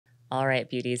All right,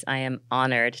 beauties, I am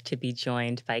honored to be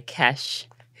joined by KESH,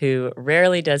 who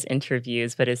rarely does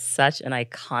interviews, but is such an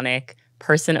iconic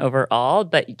person overall.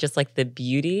 But just like the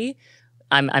beauty,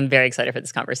 I'm very excited for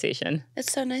this conversation.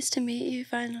 It's so nice to meet you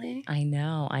finally. I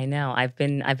know, I know. I've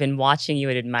been watching you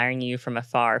and admiring you from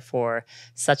afar for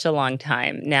such a long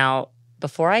time. Now,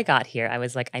 before I got here, I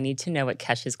was like, I need to know what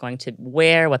Kesh is going to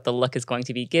wear, what the look is going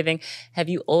to be giving. Have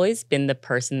you always been the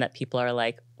person that people are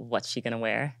like, what's she gonna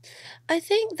wear? I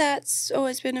think that's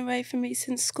always been a way for me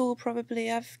since school,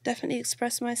 probably. I've definitely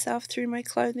expressed myself through my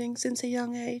clothing since a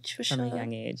young age, for From a sure.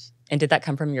 young age. And did that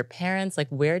come from your parents? Like,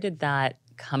 where did that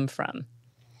come from?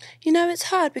 You know, it's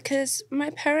hard because my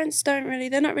parents they're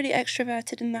not really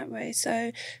extroverted in that way.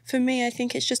 So for me, I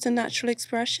think it's just a natural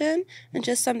expression and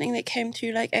just something that came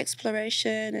through like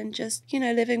exploration and just,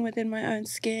 living within my own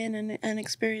skin and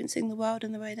experiencing the world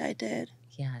in the way that I did.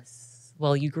 Yes.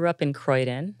 Well, you grew up in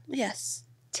Croydon. Yes.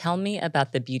 Tell me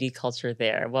about the beauty culture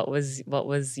there. What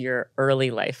was your early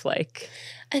life like?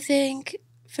 I think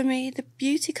for me, the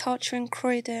beauty culture in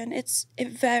Croydon, it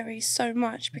varies so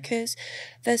much because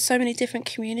there's so many different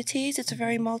communities. It's a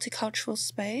very multicultural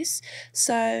space.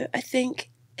 So I think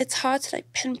it's hard to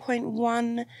like pinpoint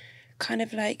one kind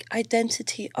of like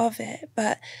identity of it.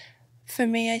 But for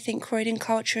me, I think Croydon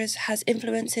culture has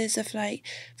influences of like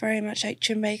very much like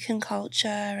Jamaican culture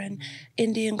and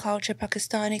Indian culture,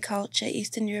 Pakistani culture,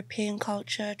 Eastern European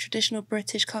culture, traditional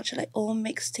British culture, like all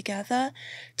mixed together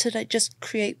to like just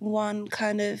create one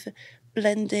kind of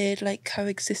blended, like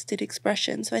coexisted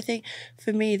expression. So I think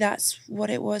for me, that's what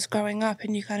it was growing up.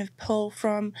 And you kind of pull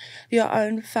from your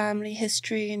own family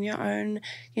history and your own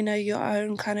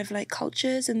kind of like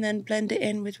cultures and then blend it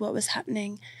in with what was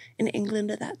happening in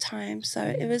England at that time. So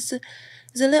it was a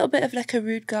little bit of like a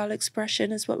rude girl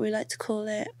expression is what we like to call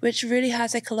it, which really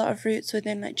has like a lot of roots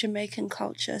within like Jamaican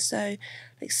culture. So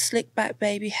like slick back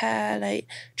baby hair, like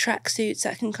tracksuits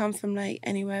that can come from like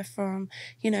anywhere from,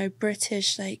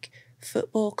 British like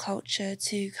football culture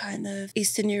to kind of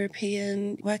Eastern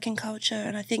European working culture.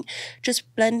 And I think just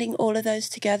blending all of those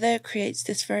together creates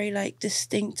this very like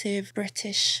distinctive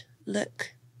British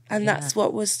look. And Yeah. that's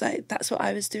what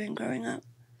I was doing growing up.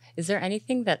 Is there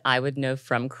anything that I would know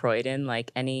from Croydon, like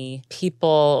any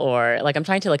people or like I'm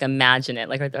trying to like imagine it.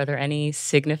 Like, are there any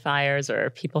signifiers or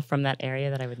people from that area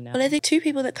that I would know? Well, I think two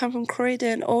people that come from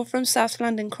Croydon or from South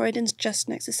London, Croydon's just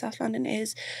next to South London,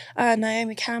 is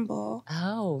Naomi Campbell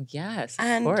Oh, yes, of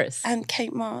and course.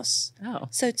 Kate Moss. Oh,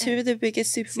 So two yeah. of the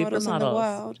biggest supermodels in the Supermodels.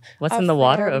 world What's are in the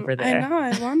water from. over I there? know,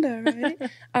 I wonder, right?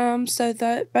 So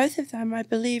both of them, I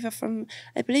believe, are from.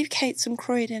 I believe Kate's from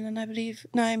Croydon, and I believe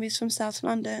Naomi's from South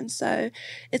London. So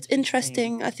it's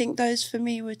Interesting. interesting. I think those for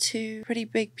me were two pretty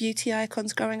big beauty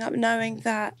icons growing up, knowing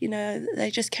that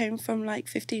they just came from like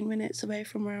 15 minutes away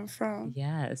from where I'm from.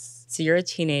 Yes. So you're a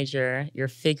teenager, you're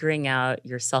figuring out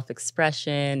your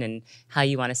self-expression and how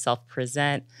you want to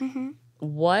self-present. hmm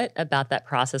What about that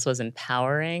process was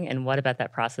empowering and what about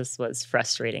that process was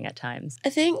frustrating at times? I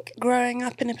think growing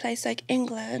up in a place like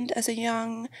England as a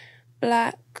young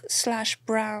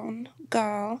black/brown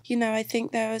girl, I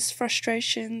think there was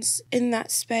frustrations in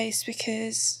that space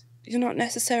because you're not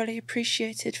necessarily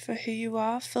appreciated for who you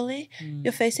are fully.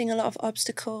 You're Mm, facing a lot of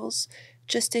obstacles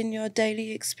just in your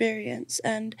daily experience,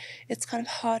 and it's kind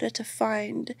of harder to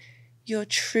find your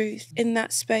truth in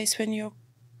that space when you're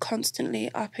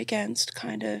constantly up against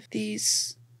kind of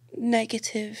these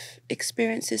negative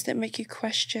experiences that make you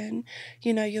question,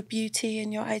 your beauty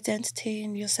and your identity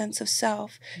and your sense of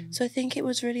self. mm. So I think it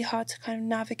was really hard to kind of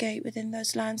navigate within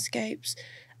those landscapes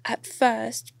at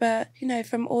first, but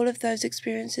from all of those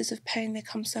experiences of pain there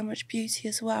comes so much beauty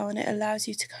as well, and it allows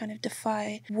you to kind of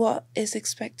defy what is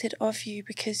expected of you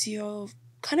because you're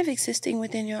kind of existing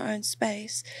within your own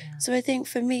space. Yeah. So I think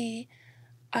for me,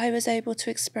 I was able to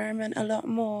experiment a lot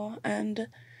more and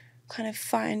kind of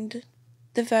find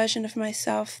the version of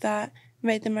myself that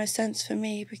made the most sense for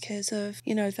me because of,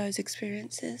 those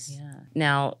experiences. Yeah.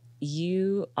 Now,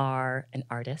 you are an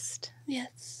artist,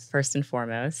 Yes. first and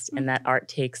foremost, and that Mhm. art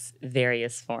takes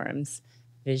various forms: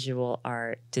 visual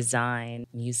art, design,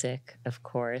 music, of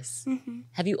course. Mhm.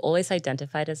 Have you always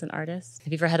identified as an artist?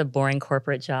 Have you ever had a boring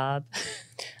corporate job?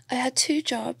 I had two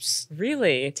jobs.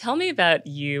 Really? Tell me about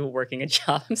you working a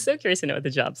job. I'm so curious to know what the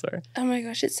jobs were. Oh my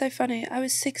gosh, it's so funny. I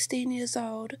was 16 years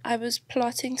old. I was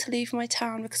plotting to leave my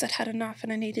town because I'd had enough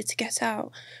and I needed to get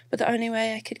out. But the only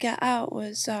way I could get out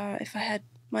was if I had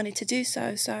money to do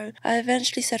so. So I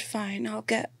eventually said, fine, I'll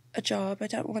get a job. I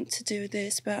don't want to do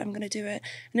this, but I'm going to do it.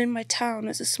 And in my town,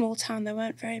 it's a small town, there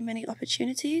weren't very many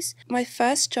opportunities. My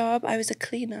first job, I was a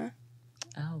cleaner.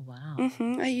 Oh, wow.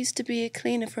 I used to be a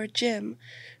cleaner for a gym.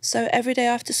 So every day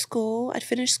after school, I'd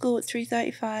finish school at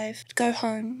 3:35, I'd go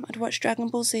home, I'd watch Dragon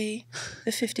Ball Z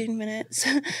for 15 minutes,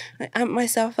 I'd amp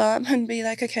myself up and be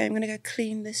like, okay, I'm going to go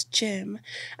clean this gym.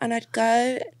 And I'd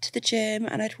go to the gym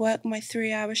and I'd work my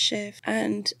 3-hour shift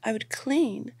and I would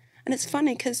clean. And it's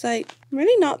funny because, like, I'm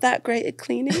really not that great at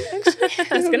cleaning, actually.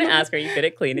 I was going to ask, are you good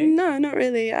at cleaning? No, not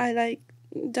really. I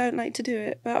don't like to do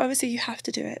it, but obviously you have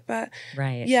to do it. But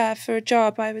right. Yeah, for a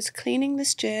job, I was cleaning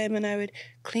this gym and I would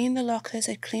clean the lockers,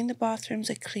 I'd clean the bathrooms,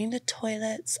 I'd clean the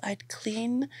toilets, I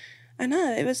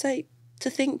know, it was like, to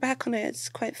think back on it, it's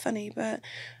quite funny, but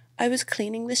I was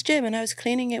cleaning this gym and I was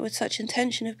cleaning it with such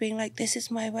intention of being like, this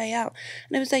is my way out.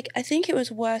 And it was like, I think it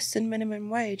was worse than minimum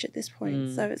wage at this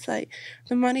point. So it's like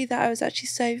the money that I was actually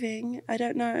saving, I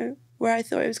don't know where I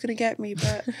thought it was going to get me,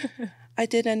 but I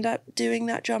did end up doing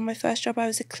that job. My first job, I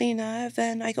was a cleaner.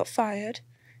 Then I got fired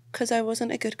because I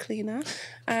wasn't a good cleaner.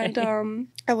 And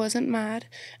I wasn't mad.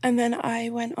 And then I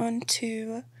went on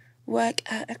to work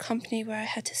at a company where I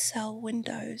had to sell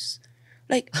windows.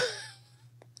 Like,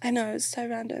 I know, it's so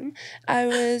random. I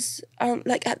was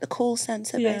like at the call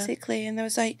center, basically. And there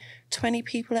was like 20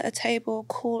 people at a table,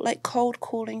 cold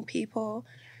calling people,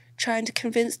 trying to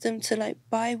convince them to like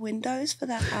buy windows for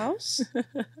their house.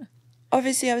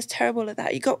 Obviously, I was terrible at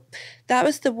that. That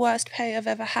was the worst pay I've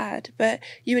ever had, but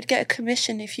you would get a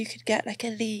commission if you could get like a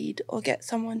lead or get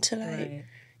someone to like,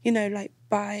 like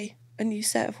buy a new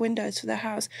set of windows for their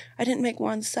house. I didn't make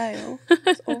one sale.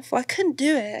 It's awful. I couldn't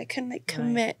do it. I couldn't like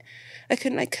commit. I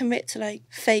couldn't like commit to like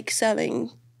fake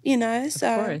selling,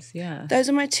 So of course, yeah. Those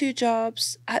are my 2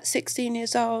 jobs at 16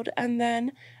 years old. And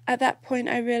then at that point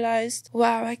I realized,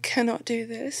 wow, I cannot do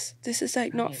this. This is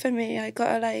like not for me. I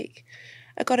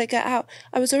gotta get out.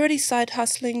 I was already side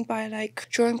hustling by like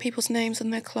drawing people's names on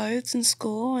their clothes in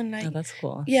school and like. Oh, that's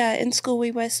cool. Yeah, in school we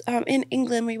wear in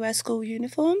England we wear school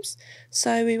uniforms,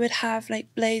 so we would have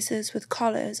like blazers with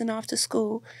collars, and after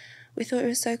school, we thought it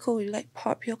was so cool. You like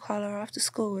pop your collar after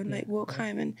school and like walk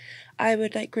home, and I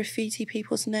would like graffiti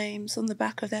people's names on the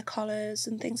back of their collars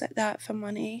and things like that for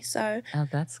money. So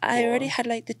that's cool. I already had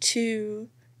like the 2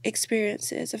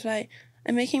 experiences of like,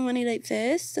 I'm making money like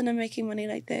this and I'm making money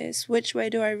like this. Which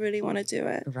way do I really want to do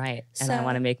it? Right. And I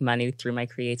want to make money through my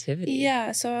creativity.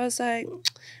 Yeah. So I was like,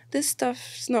 this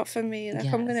stuff's not for me.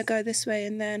 Like, I'm going to go this way.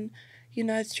 And then,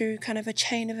 through kind of a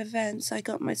chain of events, I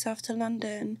got myself to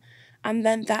London. And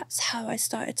then that's how I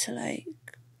started to like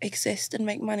exist and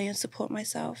make money and support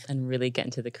myself. And really get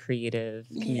into the creative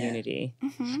community.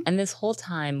 And this whole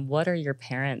time, what are your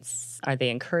parents? Are they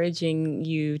encouraging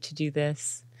you to do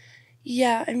this?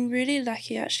 Yeah, I'm really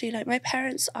lucky actually. Like, my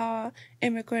parents are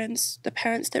immigrants. The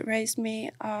parents that raised me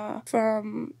are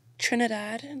from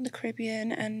Trinidad in the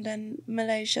Caribbean and then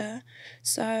Malaysia.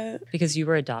 So because you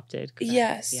were adopted, correct?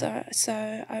 Yes,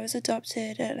 so I was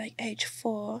adopted at like age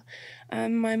 4.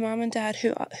 My mom and dad,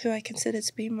 who I consider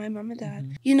to be my mom and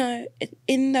dad,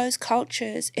 in those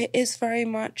cultures, it is very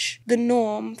much the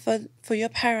norm for your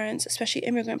parents, especially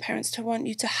immigrant parents, to want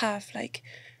you to have like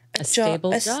a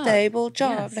stable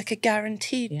job, like a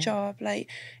guaranteed job. Like,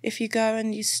 if you go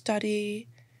and you study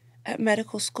at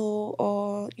medical school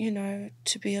or,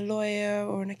 to be a lawyer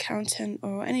or an accountant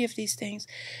or any of these things,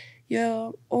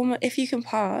 if you can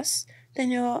pass, then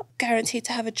you're guaranteed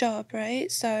to have a job, right?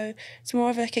 So it's more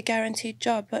of like a guaranteed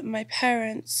job. But my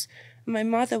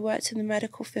mother worked in the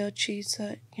medical field. She's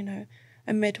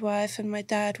a midwife, and my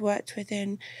dad worked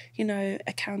within,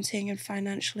 accounting and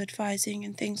financial advising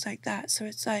and things like that. So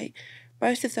it's like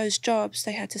both of those jobs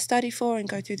they had to study for and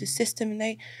go through the system, and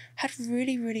they had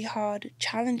really, really hard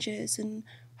challenges and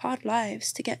hard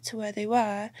lives to get to where they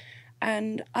were.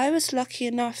 And I was lucky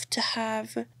enough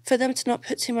for them to not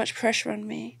put too much pressure on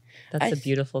me. That's a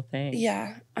beautiful thing.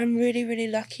 Yeah, I'm really, really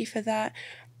lucky for that.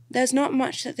 There's not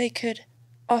much that they could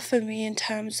offer me in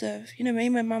terms of, me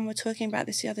and my mum were talking about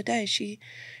this the other day. She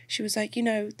was like,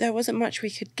 there wasn't much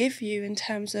we could give you in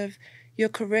terms of your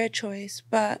career choice,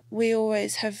 but we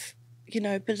always have,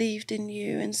 believed in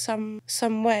you in some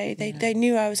way. They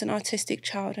knew I was an artistic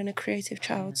child and a creative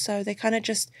child, so they kind of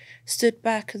just stood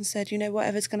back and said,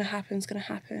 whatever's going to happen is going to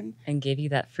happen. And gave you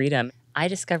that freedom. I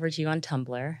discovered you on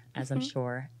Tumblr, as I'm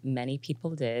sure many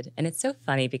people did. And it's so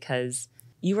funny because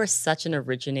you were such an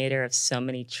originator of so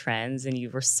many trends, and you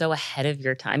were so ahead of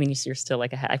your time. I mean, you're still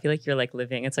like ahead. I feel like you're like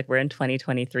living, it's like we're in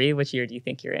 2023. Which year do you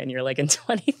think you're in? You're like in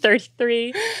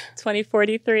 2033,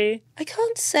 2043? I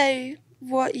can't say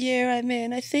what year I'm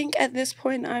in. I think at this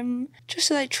point I'm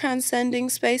just like transcending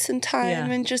space and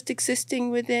time and just existing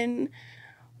within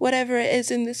whatever it is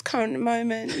in this current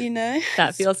moment,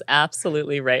 That feels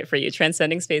absolutely right for you,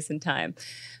 transcending space and time.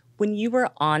 when you were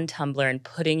on Tumblr and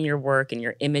putting your work and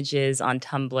your images on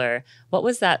Tumblr, what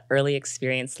was that early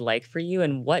experience like for you,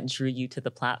 and what drew you to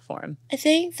the platform? I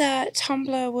think that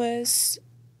Tumblr was,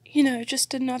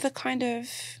 just another kind of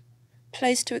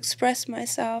place to express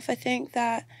myself. I think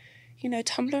that,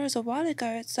 Tumblr was a while ago.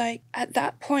 It's like at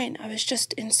that point, I was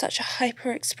just in such a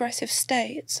hyper expressive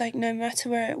state. It's like no matter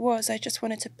where it was, I just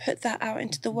wanted to put that out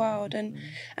into the world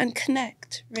and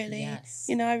connect, really. Yes.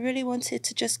 I really wanted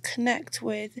to just connect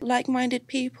with like-minded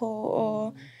people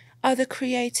or other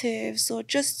creatives, or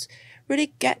just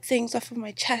really get things off of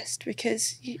my chest,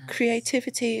 because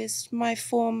creativity is my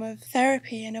form of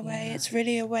therapy in a way. Yeah. It's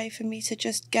really a way for me to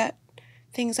just get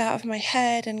things out of my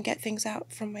head and get things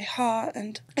out from my heart.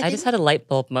 And I just had a light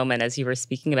bulb moment as you were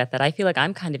speaking about that. I feel like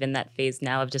I'm kind of in that phase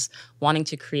now of just wanting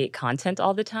to create content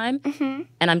all the time.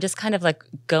 And I'm just kind of like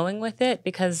going with it,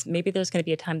 because maybe there's going to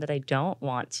be a time that I don't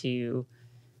want to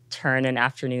turn an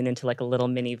afternoon into like a little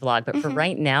mini vlog. But for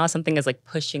right now, something is like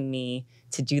pushing me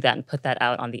to do that and put that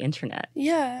out on the internet.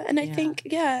 Yeah, and I think,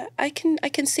 I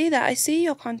can see that. I see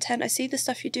your content. I see the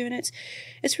stuff you do, and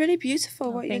it's really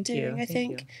beautiful what you're doing. I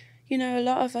think a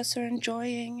lot of us are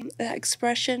enjoying that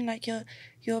expression, like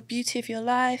your beauty of your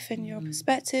life and your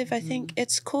perspective. I think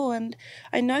it's cool, and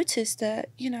I noticed that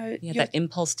that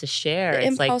impulse to share. The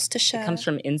it's impulse like to share. It comes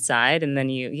from inside, and then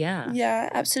yeah,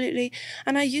 absolutely.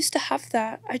 And I used to have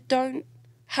that. I don't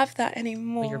have that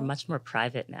anymore. Well, you're much more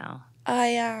private now. I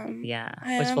am. Yeah,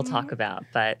 which we'll talk about.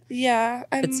 But yeah.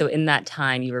 But so in that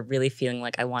time, you were really feeling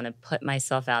like, I want to put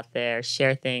myself out there,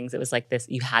 share things. It was like this,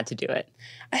 you had to do it.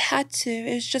 I had to.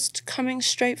 It was just coming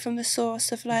straight from the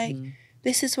source of like,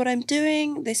 this is what I'm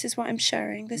doing, this is what I'm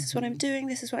sharing, this is what I'm doing,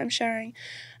 this is what I'm sharing.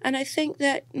 And I think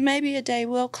that maybe a day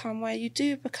will come where you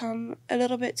do become a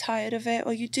little bit tired of it,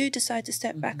 or you do decide to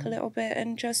step back a little bit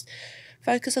and just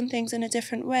focus on things in a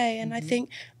different way. And I think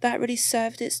that really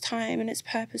served its time and its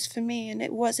purpose for me. And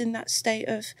it was in that state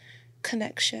of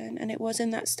connection, and it was in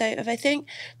that state of, I think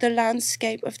the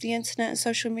landscape of the internet and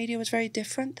social media was very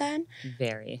different then.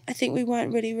 Very. I think we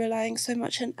weren't really relying so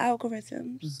much on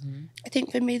algorithms. I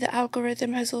think for me the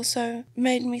algorithm has also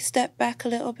made me step back a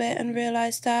little bit and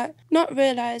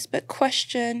but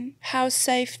question how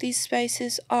safe these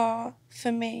spaces are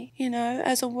for me,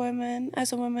 as a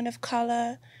woman of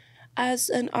color, as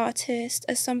an artist,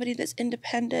 as somebody that's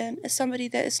independent, as somebody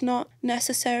that is not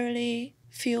necessarily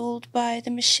fueled by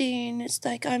the machine. It's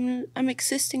like I'm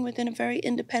existing within a very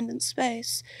independent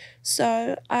space.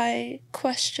 So I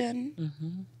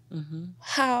question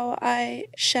how I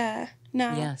share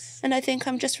now. Yes. And I think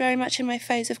I'm just very much in my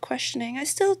phase of questioning. I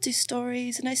still do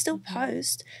stories and I still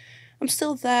post. I'm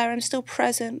still there, I'm still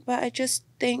present, but I just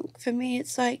think for me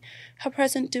it's like, how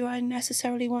present do I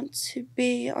necessarily want to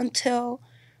be until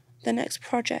the next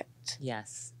project?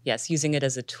 Yes. Using it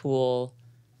as a tool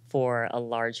for a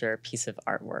larger piece of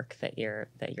artwork that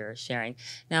you're sharing.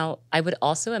 Now, I would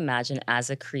also imagine, as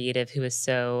a creative who is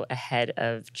so ahead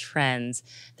of trends,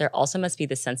 there also must be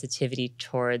the sensitivity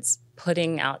towards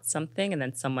putting out something and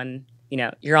then someone,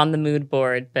 you're on the mood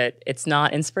board, but it's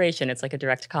not inspiration, it's like a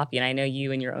direct copy. And I know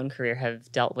you in your own career have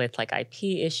dealt with like IP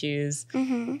issues.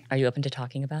 Are you open to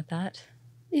talking about that?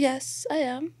 Yes, I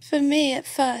am. For me, at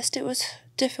first, it was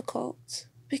difficult,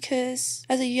 because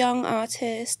as a young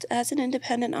artist, as an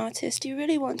independent artist, you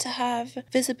really want to have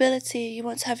visibility, you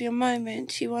want to have your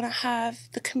moment, you want to have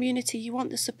the community, you want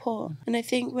the support. And I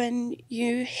think when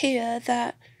you hear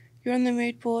that you're on the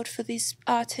mood board for these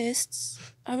artists,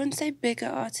 I wouldn't say bigger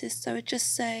artists, I would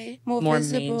just say more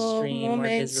visible, more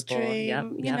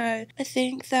mainstream. Yep. I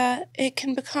think that it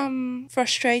can become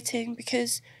frustrating,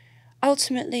 because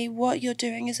ultimately what you're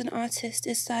doing as an artist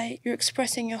is like you're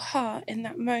expressing your heart in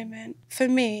that moment. For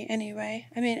me, anyway.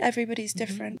 I mean, everybody's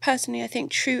different. Personally, I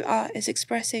think true art is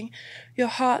expressing your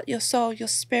heart, your soul, your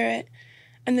spirit,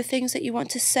 and the things that you want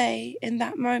to say in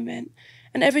that moment.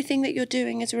 And everything that you're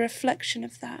doing is a reflection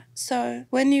of that. So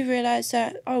when you realize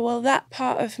that, that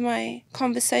part of my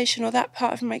conversation, or that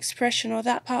part of my expression, or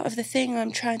that part of the thing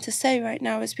I'm trying to say right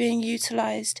now is being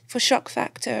utilized for shock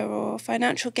factor or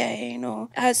financial gain, or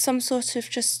as some sort of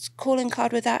just calling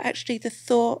card without actually the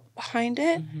thought behind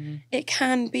it, it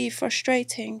can be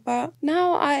frustrating. But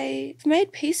now I've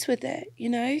made peace with it,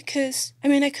 because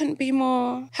I couldn't be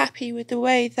more happy with the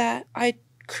way that I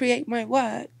create my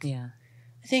work. Yeah.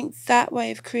 I think that way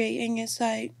of creating is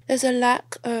like, there's a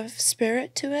lack of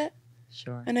spirit to it.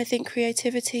 Sure. And I think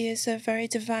creativity is a very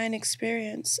divine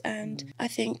experience. And I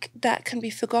think that can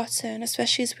be forgotten,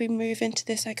 especially as we move into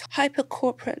this like hyper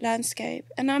corporate landscape.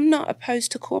 And I'm not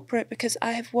opposed to corporate, because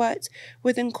I have worked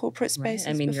within corporate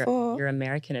spaces before. Your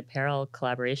American Apparel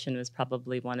collaboration was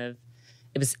probably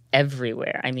it was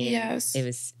everywhere. It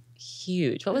was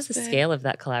Huge. What was the scale of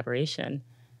that collaboration?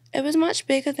 It was much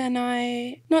bigger than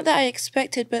not that I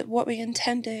expected, but what we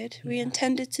intended. We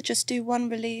intended to just do one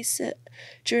release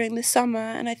during the summer,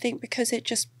 and I think because it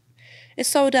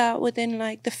sold out within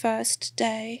like the first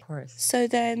day. Of course. So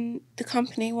then the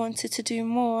company wanted to do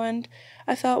more, and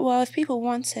I felt, well, if people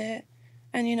want it,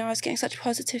 and I was getting such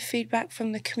positive feedback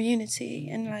from the community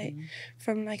and like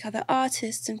from like other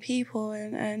artists and people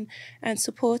and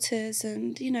supporters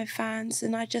and fans,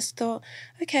 and I just thought,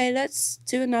 okay, let's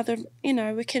do another.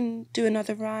 We can do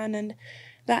another run, and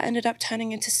that ended up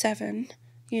turning into 7.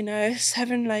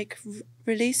 7 like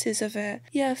releases of it.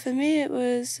 Yeah, for me it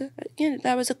was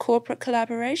that was a corporate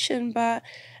collaboration, but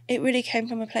it really came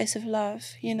from a place of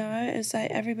love. It was like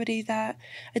everybody that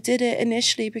I did it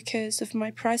initially because of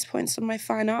my price points on my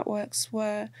fine artworks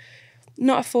were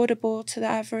not affordable to the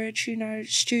average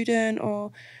student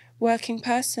or working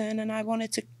person, and I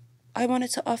wanted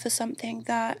to offer something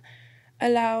that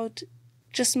allowed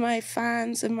just my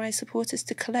fans and my supporters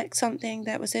to collect something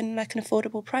that was in like an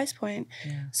affordable price point.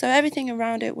 Yeah. So everything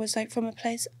around it was like from a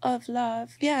place of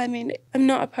love. Yeah, I mean, I'm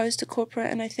not opposed to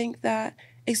corporate, and I think that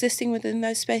existing within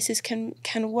those spaces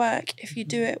can work if you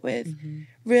do it with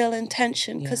real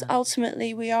intention, because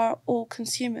ultimately we are all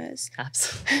consumers.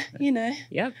 Absolutely.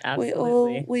 Yep,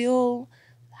 absolutely. We all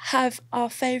have our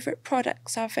favorite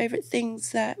products, our favorite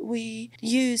things that we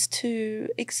use to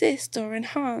exist or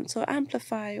enhance or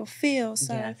amplify or feel.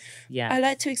 So I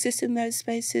like to exist in those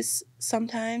spaces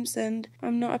sometimes, and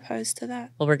I'm not opposed to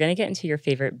that. Well, we're going to get into your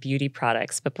favorite beauty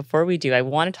products, but before we do, I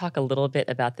want to talk a little bit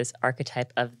about this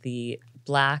archetype of the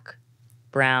Black,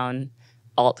 brown,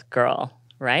 alt girl,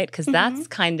 right? Because that's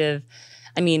kind of,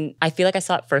 I mean, I feel like I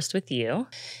saw it first with you.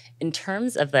 In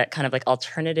terms of that kind of like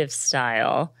alternative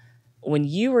style, when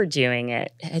you were doing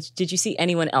it, did you see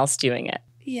anyone else doing it?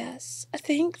 Yes. I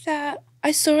think that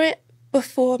I saw it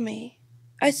before me.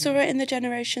 I saw it in the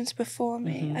generations before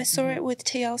me. I saw it with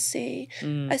TLC.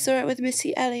 I saw it with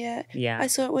Missy Elliott. I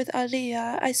saw it with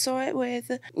Aaliyah. I saw it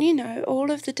with,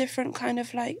 all of the different kind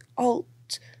of like alt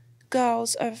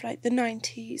girls of like the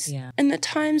 90s. And the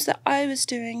times that I was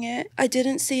doing it, I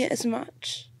didn't see it as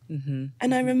much.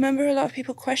 And I remember a lot of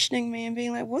people questioning me and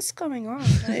being like, what's going on?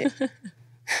 Like,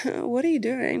 what are you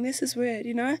doing? This is weird,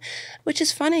 Which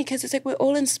is funny because it's like we're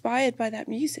all inspired by that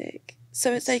music.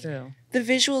 So it's like the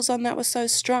visuals on that were so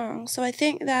strong. So I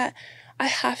think that I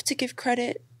have to give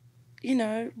credit,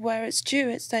 where it's due.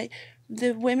 It's like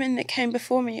the women that came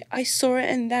before me, I saw it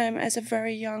in them as a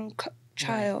very young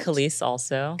child. Khalees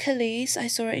also. Khalees, I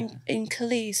saw it in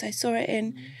Khalees. I saw it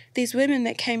in these women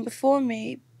that came before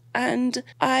me. And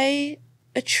I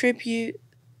attribute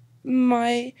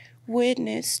my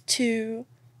weirdness to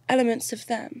elements of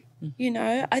them.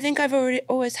 I think I've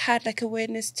always had like a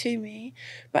weirdness to me,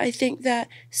 but I think that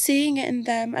seeing it in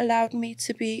them allowed me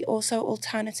to be also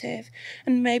alternative.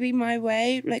 And maybe my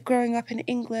way, like growing up in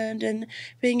England and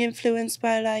being influenced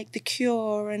by like The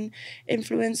Cure and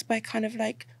influenced by kind of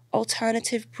like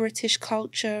alternative British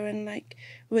culture and like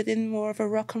within more of a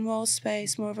rock and roll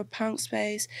space, more of a punk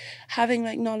space, having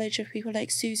like knowledge of people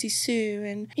like Susie Sue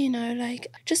and,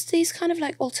 like just these kind of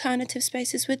like alternative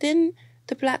spaces within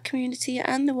the Black community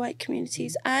and the white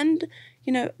communities and,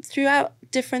 throughout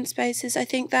different spaces. I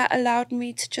think that allowed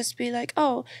me to just be like,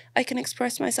 oh, I can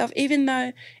express myself, even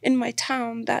though in my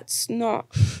town that's not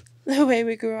the way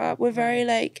we grew up. We're very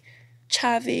like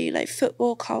chavvy, like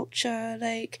football culture,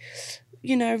 like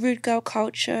rude girl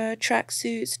culture,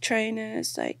 tracksuits,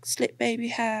 trainers, like slick baby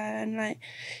hair, and like,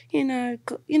 a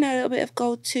little bit of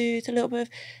gold tooth, a little bit of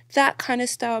that kind of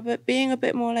style, but being a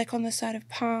bit more like on the side of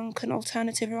punk and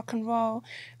alternative rock and roll,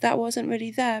 that wasn't really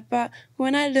there. But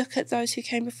when I look at those who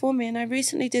came before me, and I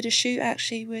recently did a shoot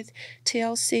actually with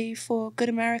TLC for Good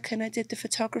American, I did the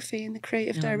photography and the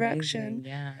creative direction.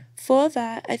 For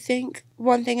that, I think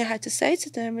one thing I had to say to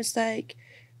them was like,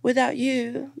 without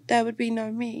you, there would be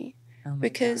no me.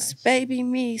 Because baby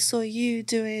me saw you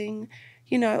doing,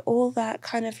 all that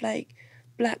kind of like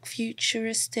Black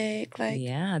futuristic, like...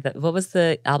 what was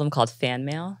the album called? Fan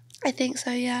Mail? I think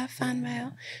so, Fan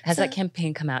Mail. Has that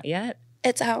campaign come out yet?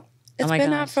 It's out. It's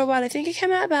been out for a while. I think it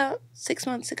came out about 6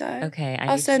 months ago. Okay.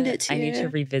 I'll send it to you. I need to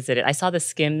revisit it. I saw the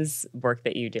Skims work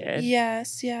that you did.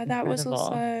 Yes, that was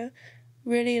also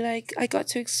really like, I got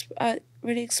to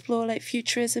really explore like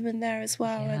futurism in there as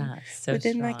well, and so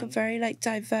within strong. Like a very like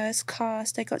diverse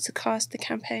cast. I got to cast the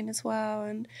campaign as well,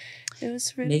 and it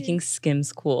was really making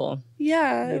Skims cool.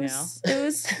 It was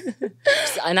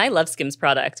and I love Skims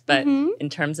product, but in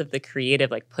terms of the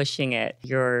creative, like pushing it,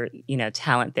 your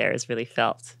talent there is really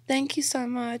felt. Thank you so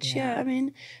much. I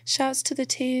mean, shouts to the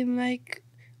team. Like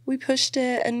we pushed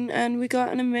it and we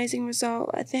got an amazing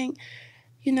result. I think,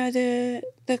 you know, the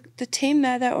team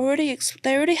there, they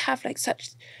already have like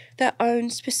such their own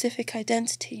specific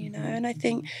identity, you know, and I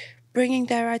think bringing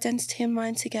their identity and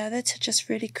mine together to just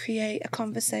really create a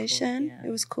conversation, cool. Yeah.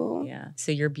 It was cool. Yeah.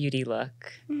 So your beauty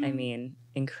look, I mean,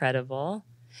 incredible.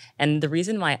 And the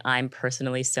reason why I'm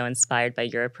personally so inspired by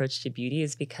your approach to beauty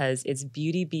is because it's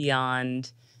beauty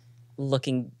beyond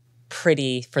looking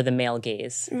pretty for the male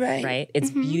gaze, right?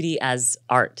 It's beauty as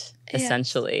art,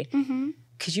 essentially.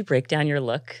 Could you break down your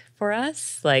look for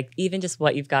us? Like even just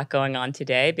what you've got going on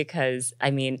today? Because I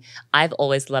mean, I've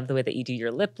always loved the way that you do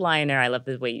your lip liner. I love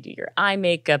the way you do your eye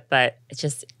makeup, but it's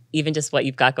just even just what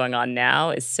you've got going on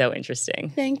now is so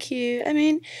interesting. Thank you. I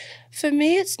mean, for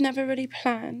me, it's never really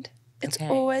planned. It's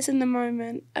always in the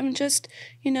moment. I'm just,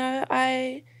 you know,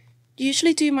 I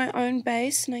usually do my own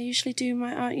base and I usually do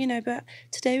my own, you know, but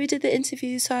today we did the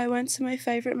interview, so I went to my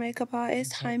favorite makeup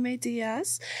artist, Jaime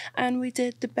Diaz, and we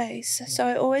did the base. So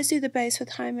I always do the base with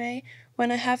Jaime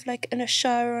when I have like a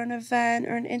show or an event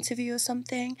or an interview or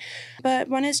something. But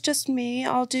when it's just me,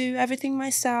 I'll do everything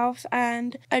myself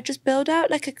and I just build out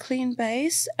like a clean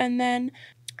base, and then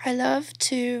I love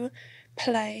to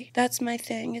play. That's my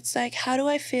thing. It's like, how do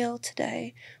I feel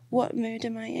today? What mood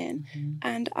am I in?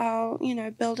 And I'll, you know,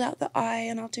 build out the eye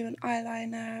and I'll do an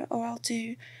eyeliner, or I'll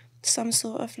do some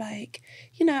sort of like,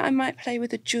 you know, I might play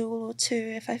with a jewel or two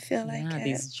if I feel like it.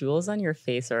 These jewels on your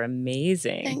face are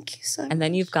amazing. Thank you so much. And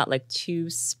then you've got like two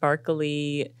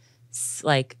sparkly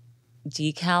like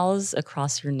decals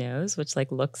across your nose, which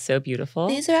like look so beautiful.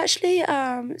 These are actually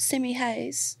Simi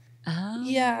Hayes. Oh,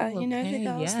 yeah, you know who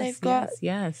those? Yes, they've got.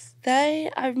 Yes.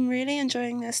 I'm really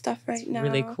enjoying their stuff right now.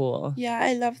 Really cool. Yeah,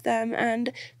 I love them,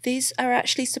 and these are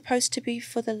actually supposed to be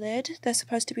for the lid. They're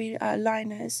supposed to be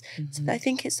liners. So I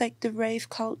think it's like the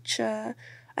rave culture.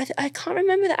 I can't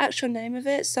remember the actual name of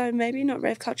it, so maybe not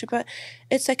rave culture, but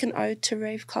it's like an ode to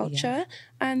rave culture.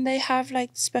 And they have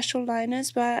like special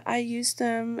liners, but I use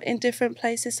them in different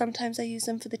places. Sometimes I use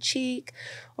them for the cheek,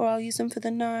 or I'll use them for the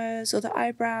nose or the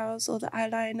eyebrows or the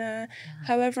eyeliner,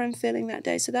 however I'm feeling that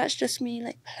day. So that's just me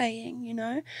like playing, you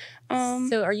know.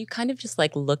 So are you kind of just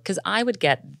like because I would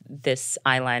get this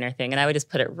eyeliner thing and I would just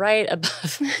put it right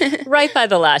above, right by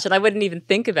the lash, and I wouldn't even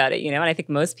think about it, you know. And I think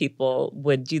most people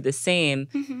would do the same.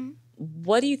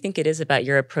 What do you think it is about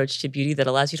your approach to beauty that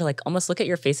allows you to like almost look at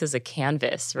your face as a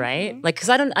canvas, right? Like, because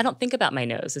I don't think about my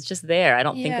nose. It's just there. I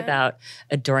don't think about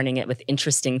adorning it with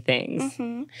interesting things.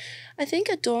 I think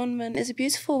adornment is a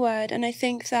beautiful word, and I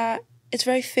think that it's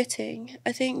very fitting.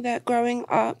 I think that growing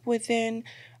up within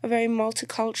a very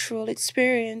multicultural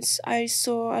experience, I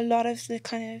saw a lot of the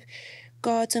kind of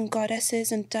gods and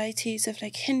goddesses and deities of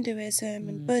like Hinduism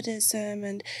and Buddhism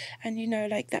and you know,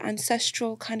 like the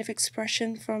ancestral kind of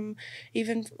expression from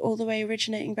even all the way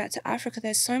originating back to Africa.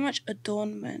 There's so much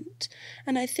adornment,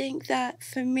 and I think that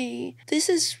for me this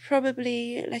is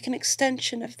probably like an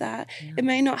extension of that. It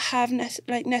may not have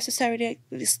necessarily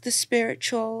like the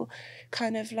spiritual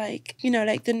kind of like, you know,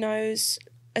 like the nose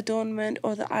adornment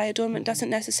or the eye adornment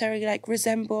doesn't necessarily like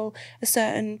resemble a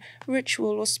certain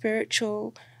ritual or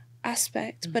spiritual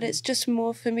aspect, but it's just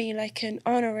more for me like an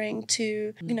honoring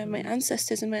to, you know, my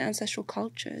ancestors and my ancestral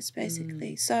cultures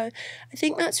basically. So I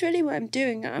think that's really what I'm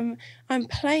doing. I'm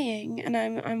playing and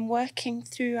I'm working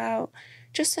throughout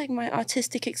just like my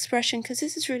artistic expression, because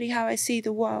this is really how I see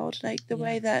the world, like the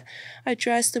way that I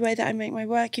dress, the way that I make my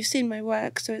work. You've seen my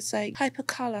work, so it's like hyper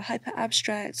color, hyper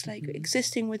abstract, like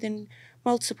existing within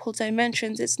multiple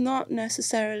dimensions. It's not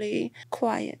necessarily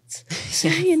quiet. So,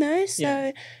 you know,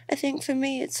 so I think for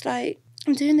me it's like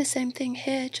I'm doing the same thing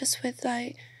here, just with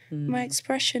like my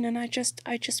expression, and I just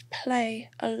play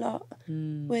a lot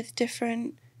with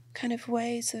different kind of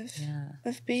ways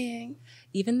of being.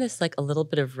 Even this like a little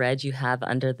bit of red you have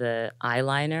under the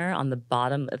eyeliner on the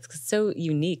bottom, it's so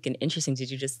unique and interesting.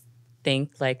 Did you just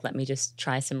think like, let me just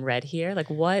try some red here? Like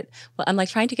what I'm like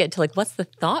trying to get to like, what's the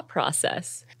thought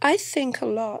process? I think a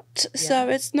lot. So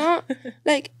it's not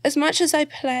like, as much as I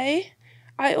play,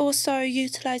 I also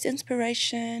utilize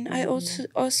inspiration. I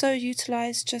also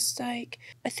utilize just like,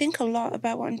 I think a lot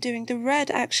about what I'm doing. The red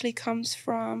actually comes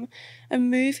from a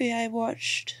movie I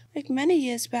watched like many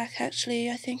years back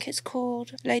actually. I think it's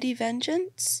called Lady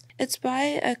Vengeance. It's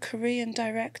by a Korean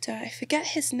director. I forget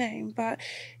his name, but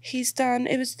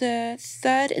it was the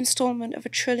third installment of a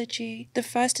trilogy. The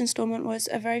first installment was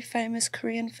a very famous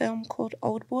Korean film called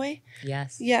Old Boy.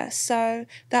 Yes. Yes, so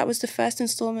that was the first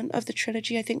installment of the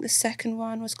trilogy. I think the second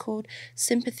one was called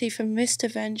Sympathy for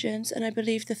Mr. Vengeance, and I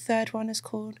believe the third one is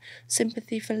called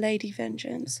Sympathy for Lady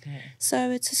Vengeance. Okay. So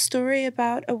it's a story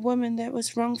about a woman that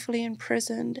was wrongfully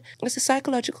imprisoned. It's a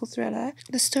psychological thriller.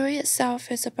 The story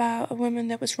itself is about a woman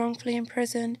that was wrongfully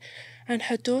imprisoned and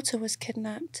her daughter was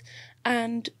kidnapped.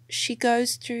 And she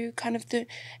goes through kind of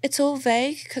it's all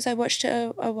vague because I watched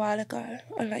it a while ago,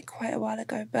 or like quite a while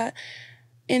ago, but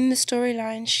in the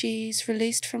storyline, she's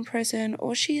released from prison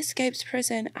or she escapes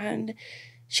prison and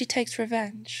she takes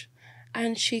revenge.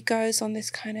 And she goes on this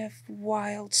kind of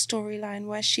wild storyline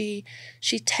where she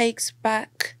takes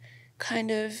back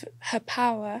kind of her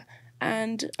power.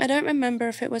 And I don't remember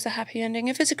if it was a happy ending.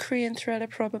 If it's a Korean thriller,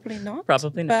 probably not.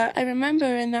 Probably not. But I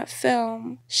remember in that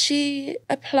film, she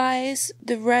applies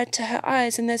the red to her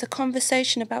eyes and there's a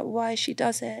conversation about why she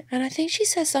does it. And I think she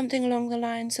says something along the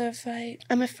lines of, like,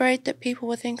 I'm afraid that people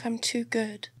will think I'm too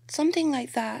good. Something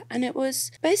like that. And it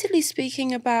was basically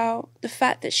speaking about the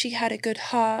fact that she had a good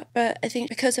heart, but I think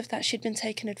because of that she'd been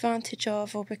taken advantage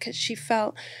of, or because she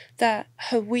felt that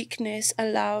her weakness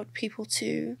allowed people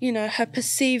to, her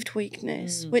perceived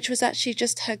weakness, which was actually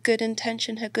just her good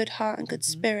intention, her good heart and good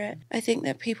spirit. I think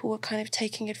that people were kind of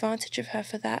taking advantage of her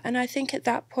for that. And I think at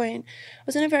that point I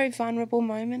was in a very vulnerable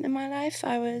moment in my life.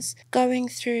 I was going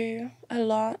through a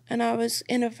lot and I was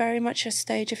in a very much a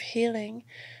stage of healing.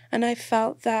 And I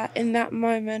felt that in that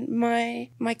moment, my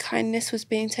kindness was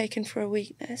being taken for a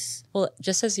weakness. Well,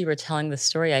 just as you were telling the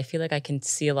story, I feel like I can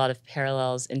see a lot of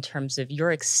parallels in terms of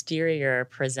your exterior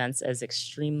presents as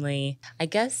extremely, I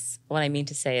guess what I mean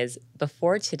to say is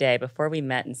before we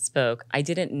met and spoke, I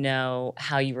didn't know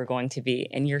how you were going to be.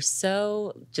 And you're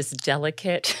so just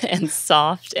delicate and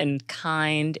soft and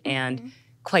kind and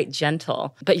quite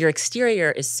gentle. But your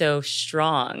exterior is so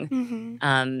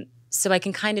strong. So I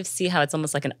can kind of see how it's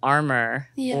almost like an armor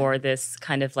or this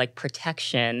kind of like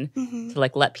protection to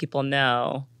like let people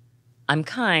know I'm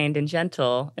kind and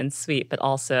gentle and sweet, but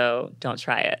also don't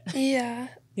try it. Yeah.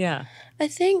 Yeah. I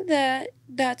think that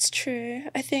that's true.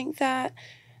 I think that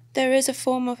there is a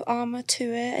form of armor to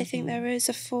it. I think there is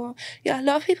a form. Yeah, a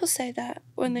lot of people say that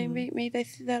when they meet me.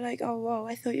 They're like, oh, whoa,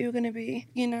 I thought you were going to be,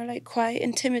 like quite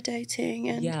intimidating.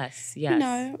 And, yes.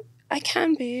 I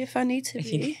can be if I need to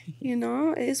be,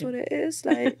 it is what it is.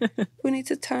 Like, we need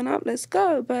to turn up, let's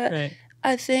go. But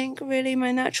I think really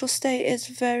my natural state is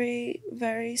very,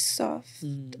 very soft.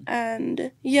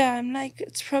 And yeah, I'm like,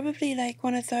 it's probably like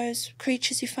one of those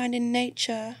creatures you find in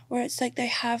nature where it's like they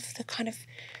have the kind of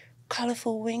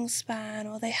colourful wingspan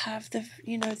or they have the,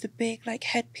 the big like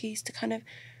headpiece to kind of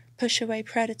push away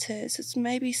predators. It's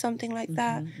maybe something like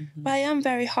that. But I am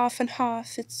very half and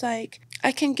half. It's like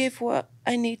I can give what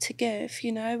I need to give,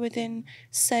 within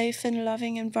safe and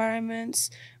loving environments.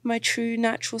 My true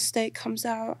natural state comes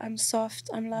out. I'm soft,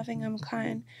 I'm loving, I'm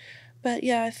kind. But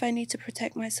yeah, if I need to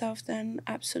protect myself, then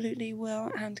absolutely will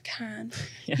and can.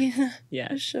 Yeah,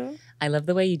 for sure. I love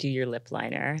the way you do your lip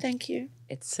liner. Thank you.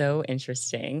 It's so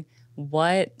interesting.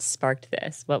 What sparked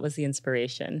this? What was the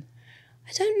inspiration?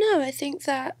 I don't know. I think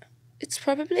that it's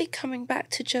probably coming back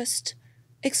to just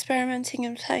experimenting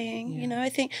and playing. I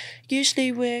think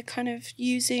usually we're kind of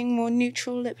using more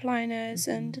neutral lip liners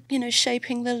and,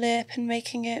 shaping the lip and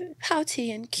making it pouty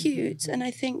and cute. And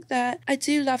I think that I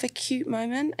do love a cute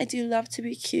moment. I do love to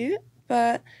be cute,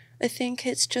 but I think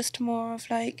it's just more of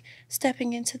like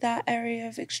stepping into that area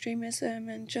of extremism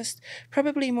and just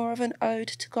probably more of an ode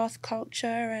to goth culture.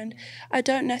 And I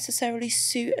don't necessarily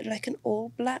suit like an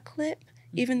all black lip.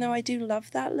 Even though I do love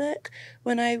that look,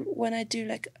 when I do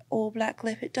like all black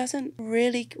lip, it doesn't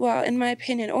really, well, in my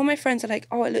opinion, all my friends are like,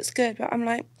 oh, it looks good, but I'm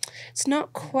like, it's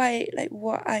not quite like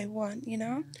what I want,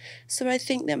 So I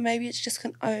think that maybe it's just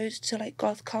an ode to like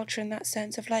goth culture in that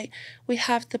sense of like, we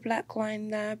have the black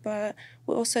line there, but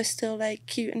we're also still like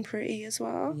cute and pretty as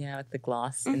well. Yeah, with the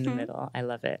gloss in the middle. I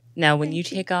love it. Now, when you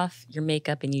take off your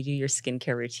makeup and you do your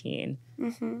skincare routine,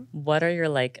 what are your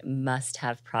like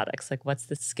must-have products? Like, what's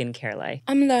the skincare like?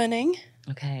 I'm learning.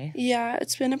 Okay. Yeah,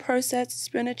 it's been a process. It's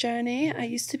been a journey. I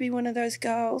used to be one of those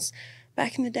girls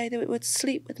back in the day that would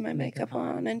sleep with my makeup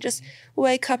on and just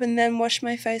wake up and then wash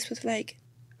my face with like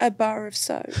a bar of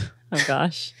soap. Oh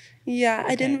gosh. Yeah,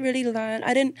 okay. I didn't really learn.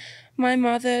 My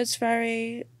mother's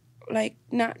very like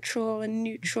natural and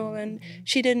neutral, and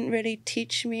she didn't really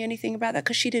teach me anything about that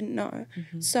because she didn't know.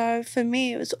 So for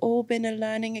me, it was all been a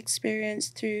learning experience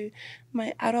through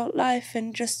my adult life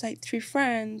and just like through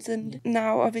friends, and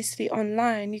now obviously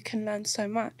online you can learn so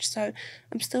much. So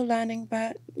I'm still learning,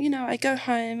 but you know, I go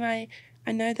home, I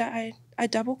know that I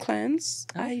double cleanse.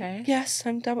 Okay.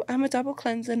 I'm a double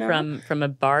cleanser now. From a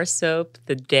bar soap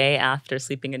the day after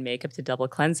sleeping in makeup to double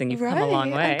cleansing, you've come a long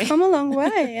way. I've come a long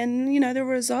way, and you know the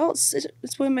results.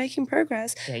 We're making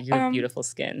progress. Yeah, you have beautiful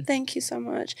skin. Thank you so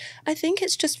much. I think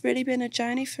it's just really been a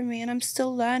journey for me, and I'm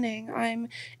still learning. I'm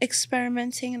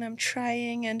experimenting and I'm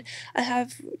trying, and I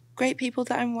have great people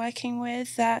that I'm working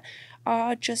with that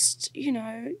are just, you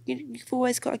know, you've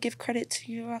always got to give credit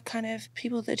to your kind of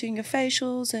people that are doing your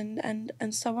facials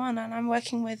and so on. And I'm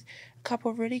working with a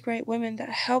couple of really great women that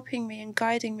are helping me and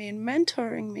guiding me and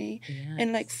mentoring me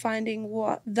in like finding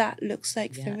what that looks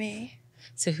like for me.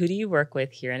 So who do you work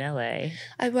with here in LA?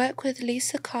 I work with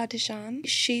Lisa Cardigan.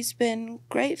 She's been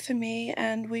great for me,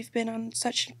 and we've been on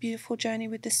such a beautiful journey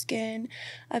with the skin.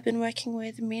 I've been working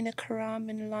with Mina Karam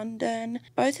in London.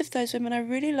 Both of those women I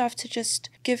really love to just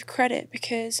give credit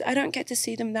because I don't get to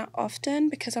see them that often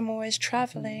because I'm always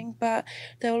traveling, but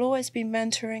they'll always be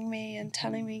mentoring me and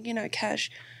telling me, you know, KESH,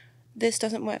 this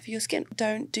doesn't work for your skin.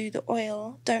 Don't do the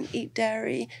oil. Don't eat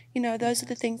dairy. You know, those are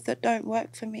the things that don't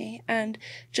work for me. And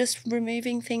just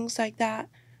removing things like that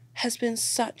has been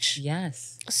such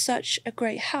a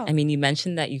great help. I mean, you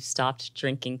mentioned that you stopped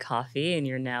drinking coffee and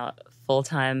you're now a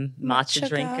full-time matcha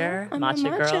drinker. I'm a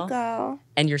matcha girl.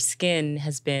 And your skin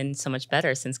has been so much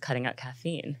better since cutting out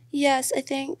caffeine. Yes, I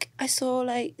think I saw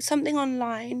like something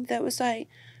online that was like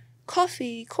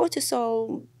coffee,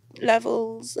 cortisol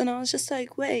levels, and I was just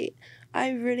like, wait,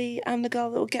 I really am the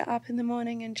girl that will get up in the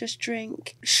morning and just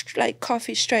drink like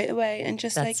coffee straight away and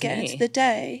just like get into the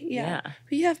day. But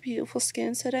you have beautiful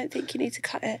skin, so I don't think you need to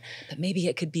cut it. But maybe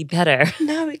it could be better.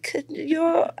 No, it could.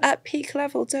 You're at peak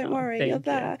level, don't worry, you're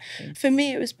there. For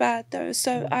me it was bad though,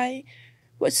 so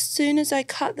as soon as I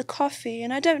cut the coffee,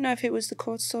 and I don't know if it was the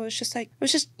cortisol, it's just like I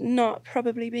was just not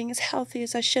probably being as healthy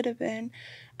as I should have been.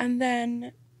 And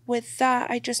then with that,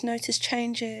 I just noticed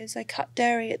changes. I cut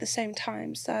dairy at the same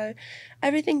time. So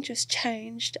everything just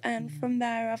changed. And from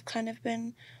there, I've kind of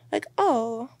been like,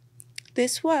 oh,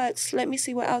 this works. Let me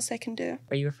see what else I can do.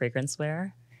 Are you a fragrance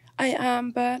wearer? I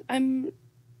am, but I'm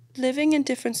living in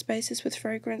different spaces with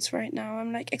fragrance right now.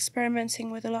 I'm like experimenting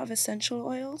with a lot of essential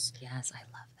oils. Yes, I love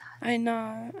that. I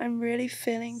know. I'm really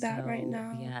feeling that right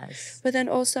now. Yes. But then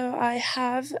also I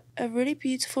have a really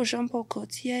beautiful Jean Paul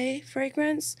Gaultier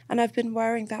fragrance, and I've been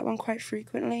wearing that one quite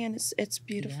frequently, and it's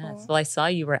beautiful. Yes. Well, I saw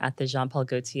you were at the Jean Paul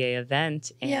Gaultier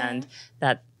event, and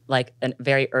that like a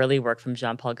very early work from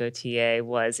Jean Paul Gaultier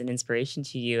was an inspiration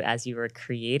to you as you were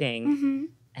creating.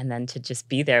 And then to just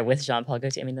be there with Jean Paul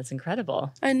Gaultier, I mean, that's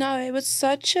incredible. I know. It was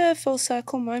such a full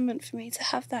circle moment for me to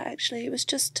have that, actually. It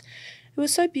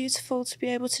was so beautiful to be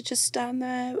able to just stand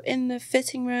there in the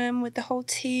fitting room with the whole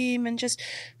team and just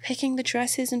picking the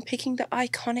dresses and picking the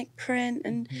iconic print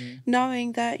and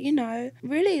knowing that, you know,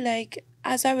 really like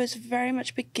as I was very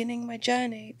much beginning my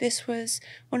journey, this was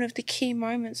one of the key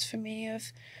moments for me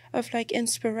of like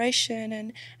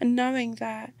inspiration and knowing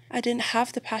that I didn't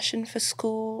have the passion for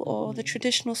school or the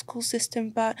traditional school system,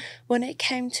 but when it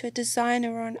came to a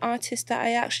designer or an artist that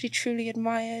I actually truly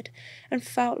admired and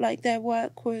felt like their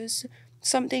work was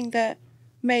something that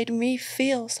made me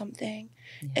feel something,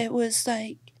 it was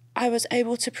like I was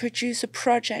able to produce a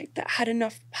project that had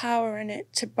enough power in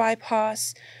it to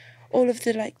bypass all of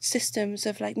the like systems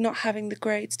of like not having the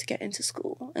grades to get into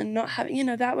school and not having, you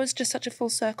know, that was just such a full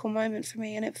circle moment for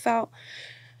me, and it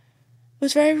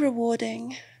was very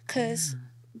rewarding because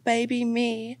baby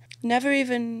me never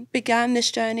even began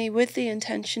this journey with the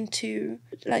intention to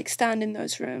like stand in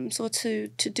those rooms or to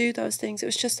do those things. It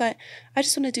was just like, I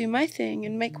just want to do my thing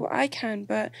and make what I can.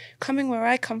 But coming where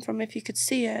I come from, if you could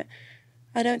see it,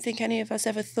 I don't think any of us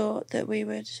ever thought that we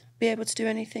would be able to do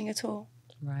anything at all.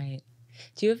 Right.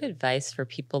 Do you have advice for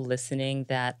people listening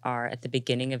that are at the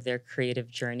beginning of their creative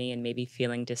journey and maybe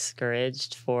feeling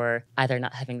discouraged for either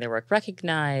not having their work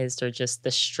recognized or just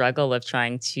the struggle of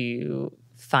trying to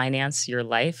finance your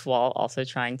life while also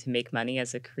trying to make money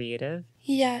as a creative?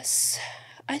 Yes.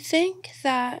 I think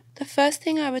that the first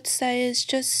thing I would say is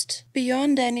just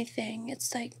beyond anything,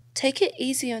 it's like take it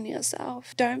easy on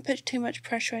yourself. Don't put too much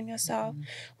pressure on yourself.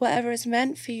 Whatever is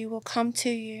meant for you will come to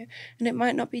you, and it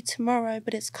might not be tomorrow,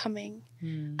 but it's coming.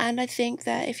 And I think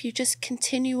that if you just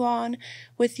continue on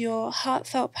with your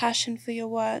heartfelt passion for your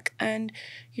work and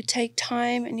you take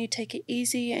time and you take it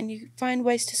easy and you find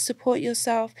ways to support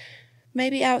yourself,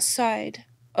 maybe outside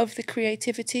of the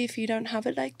creativity if you don't have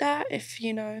it like that. If,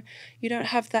 you know, you don't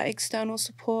have that external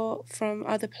support from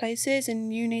other places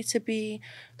and you need to be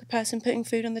the person putting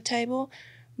food on the table,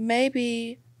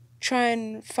 maybe try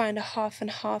and find a half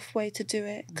and half way to do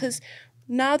it. Because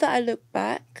now that I look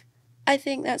back, I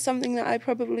think that's something that I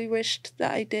probably wished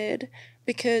that I did,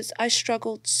 because I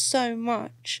struggled so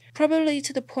much, probably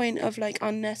to the point of like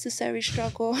unnecessary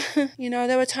struggle. You know,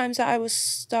 there were times that I was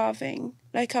starving,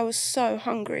 like I was so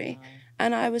hungry,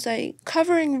 and I was like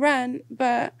covering rent,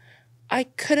 but I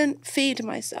couldn't feed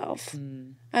myself.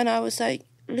 And I was like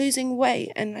losing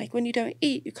weight, and like when you don't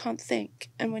eat, you can't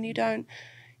think. And when you don't,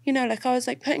 you know, like I was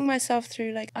like putting myself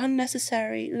through like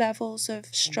unnecessary levels of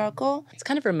struggle. It's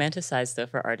kind of romanticized though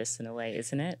for artists in a way,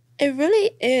 isn't it? It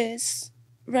really is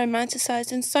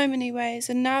romanticized in so many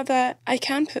ways. And now that I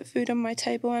can put food on my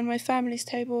table and my family's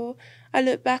table, I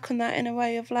look back on that in a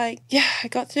way of like, yeah, I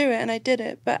got through it and I did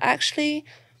it. But actually,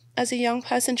 as a young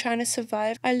person trying to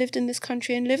survive, I lived in this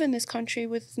country and live in this country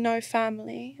with no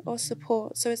family or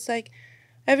support. So it's like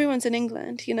everyone's in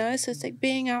England, you know? So it's like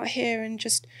being out here and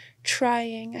just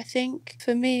trying. I think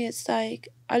for me, it's like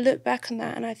I look back on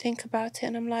that and I think about it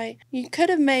and I'm like, you could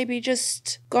have maybe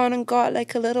just gone and got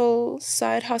like a little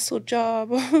side hustle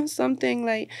job or something,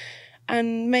 like,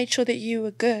 and made sure that you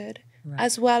were good. Right.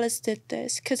 As well as did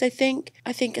this. Because I think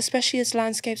especially as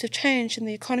landscapes have changed and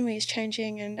the economy is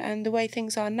changing and the way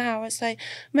things are now, it's like,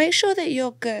 make sure that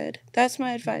you're good. That's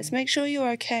my advice. Make sure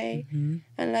you're okay.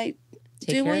 And like,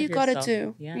 do what you gotta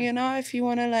do. Yeah. You know, if you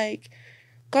wanna like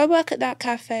go work at that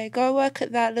cafe, go work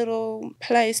at that little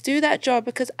place, do that job,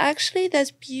 because actually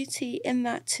there's beauty in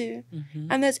that too.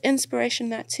 And there's inspiration in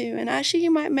that too. And actually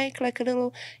you might make like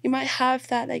you might have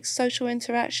that like social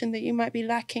interaction that you might be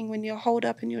lacking when you're holed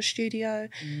up in your studio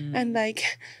and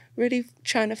like really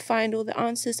trying to find all the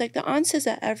answers. Like the answers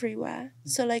are everywhere.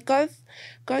 So like go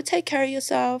take care of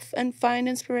yourself and find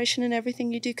inspiration in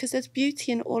everything you do, because there's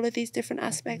beauty in all of these different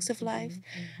aspects of life.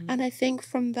 And I think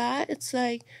from that, it's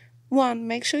like, one,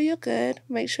 make sure you're good,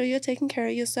 make sure you're taking care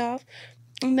of yourself,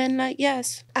 and then like,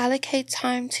 yes, allocate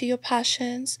time to your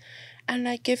passions and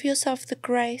like give yourself the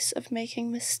grace of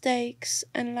making mistakes,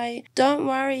 and like don't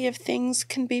worry if things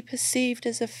can be perceived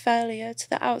as a failure to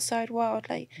the outside world.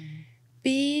 Like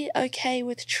be okay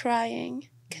with trying,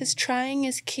 because trying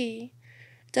is key.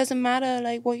 It doesn't matter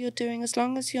like what you're doing, as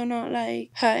long as you're not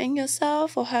like hurting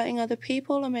yourself or hurting other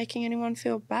people or making anyone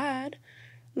feel bad.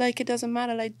 Like, it doesn't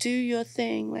matter, like, do your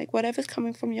thing, like, whatever's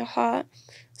coming from your heart,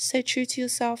 stay true to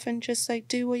yourself and just, like,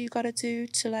 do what you gotta do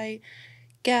to, like,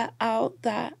 get out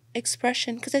that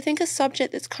expression. Because I think a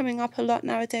subject that's coming up a lot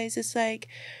nowadays is, like,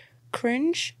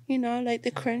 cringe, you know, like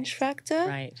the cringe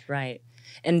factor. Right.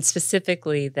 And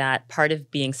specifically that part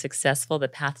of being successful, the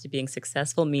path to being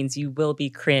successful means you will be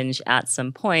cringe at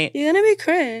some point. You're gonna be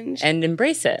cringe. And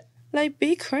embrace it. Like,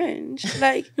 be cringe.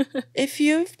 Like, if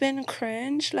you've been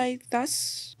cringe, like,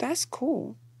 that's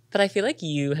cool. But I feel like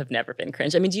you have never been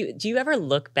cringe. I mean, do you ever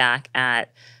look back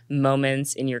at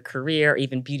moments in your career or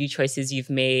even beauty choices you've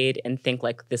made and think,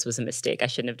 like, this was a mistake, I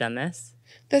shouldn't have done this?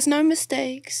 There's no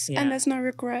mistakes and there's no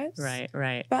regrets.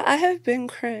 Right. But I have been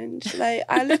cringe. Like,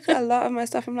 I look at a lot of my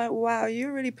stuff, I'm like, wow,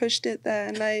 you really pushed it there.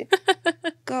 And like,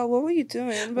 God, what were you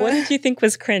doing? But what did you think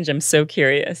was cringe? I'm so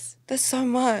curious. There's so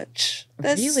much.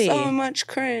 There's really? So much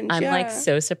cringe. I'm like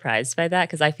so surprised by that,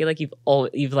 because I feel like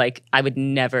you've like, I would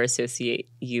never associate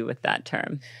you with that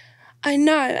term. I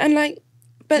know. And like,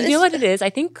 but you know what it is? I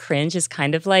think cringe is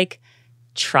kind of like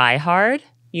try hard.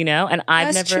 You know, and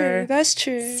I've never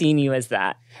seen you as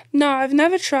that. No, I've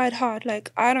never tried hard.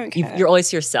 Like, I don't care. You're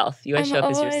always yourself. You always show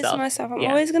up as yourself. I'm always myself. I'm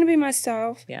always going to be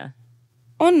myself. Yeah.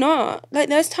 Or not. Like,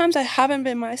 there's times I haven't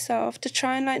been myself to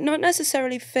try and, like, not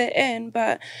necessarily fit in,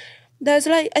 but there's,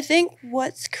 like, I think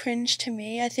what's cringe to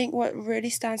me, I think what really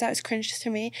stands out as cringe to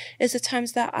me is the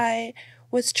times that I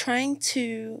was trying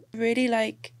to really,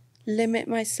 like, limit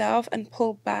myself and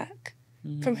pull back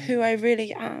from who I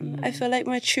really am. I feel like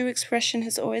my true expression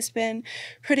has always been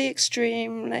pretty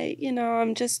extreme. Like, you know,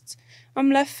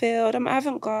 I'm left field, I'm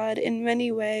avant-garde in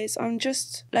many ways. I'm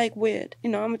just like weird, you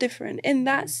know, I'm different in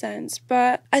that sense.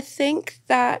 But I think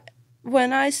that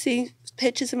when I see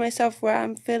pictures of myself where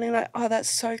I'm feeling like, oh, that's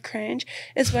so cringe,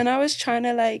 is when I was trying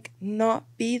to like not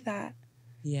be that.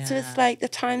 Yeah. So it's like the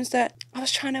times that I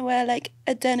was trying to wear like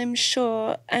a denim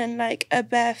short and like a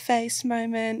bare face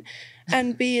moment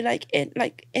and be like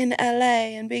in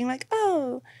LA and being like,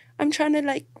 oh, I'm trying to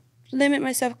like limit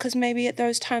myself because maybe at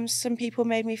those times some people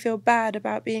made me feel bad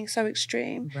about being so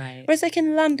extreme. Right. Whereas like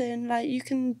in London, like you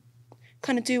can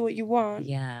kind of do what you want.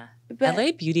 Yeah. But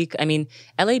LA beauty, I mean,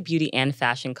 LA beauty and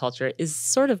fashion culture is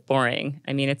sort of boring.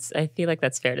 I mean, I feel like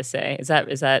that's fair to say. Is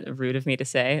that rude of me to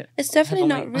say? it's definitely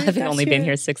not rude. Having only been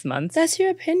here 6 months. That's your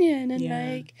opinion. And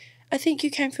Yeah. like, I think you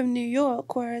came from New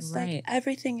York, where it's Right. like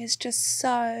everything is just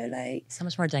so like So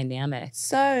much more dynamic.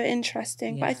 so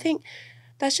interesting. But I Yeah. think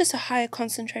that's just a higher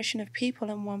concentration of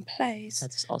people in one place.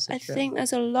 That's also I true. think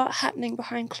there's a lot happening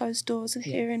behind closed doors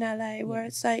here in LA, where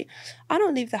it's like, I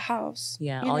don't leave the house.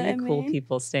 Yeah, You know all what you I cool mean?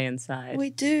 people stay inside. We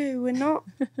do. We're not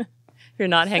You're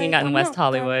not hanging out in I'm West not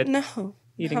Hollywood no.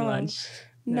 eating no, lunch.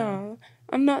 No,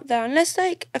 I'm not there. Unless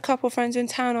like a couple of friends are in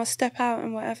town, I'll step out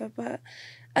and whatever. But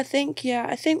I think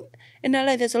in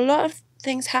LA there's a lot of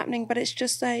things happening, but it's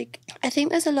just like, I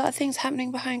think there's a lot of things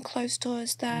happening behind closed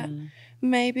doors that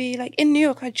maybe, like in New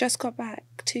York, I just got back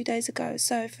 2 days ago.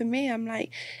 So for me, I'm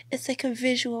like, it's like a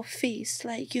visual feast.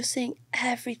 Like you're seeing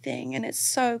everything and it's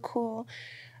so cool.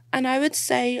 And I would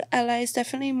say LA is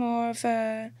definitely more of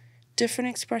a different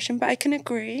expression, but I can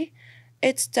agree.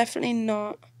 It's definitely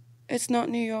not. It's not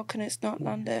New York and it's not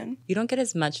London. You don't get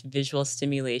as much visual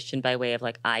stimulation by way of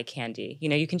like eye candy. You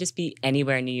know, you can just be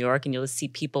anywhere in New York and you'll just see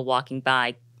people walking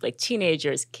by, like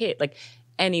teenagers, kids, like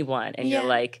anyone. And you're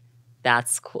like,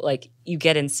 that's cool. Like you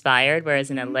get inspired.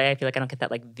 Whereas in LA, I feel like I don't get that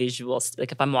like visual.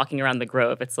 Like if I'm walking around the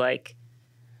Grove, it's like,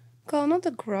 Girl, not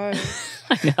the Grove.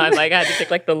 I know. I'm like, I had to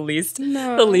pick like the least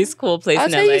cool place I'll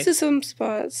in LA. tell you to some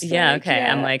spots. Yeah, like, okay.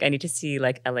 yeah. I'm like, I need to see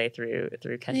like LA through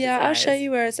Kesh's Yeah, I'll eyes. show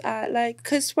you where it's at. Like,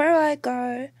 because where I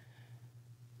go,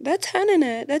 they're turning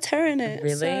it.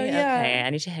 Really? So, yeah. Okay, I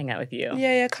need to hang out with you.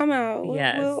 Yeah, come out.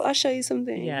 Yes. I'll show you some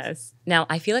things. Yes. Now,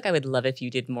 I feel like I would love if you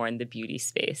did more in the beauty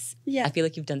space. Yeah. I feel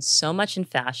like you've done so much in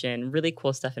fashion, really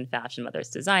cool stuff in fashion, whether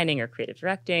it's designing or creative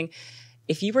directing.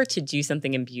 If you were to do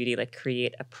something in beauty, like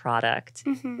create a product,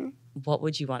 what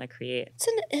would you want to create? It's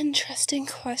an interesting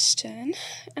question.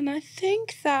 And I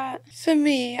think that for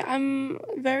me, I'm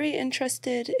very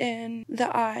interested in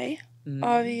the eye,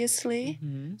 obviously.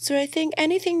 So I think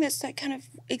anything that's like kind of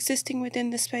existing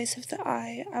within the space of the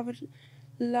eye, I would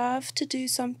love to do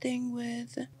something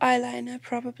with eyeliner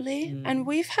probably. And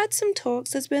we've had some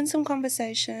talks, there's been some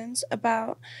conversations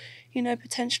about, you know,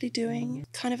 potentially doing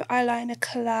kind of eyeliner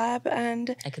collab.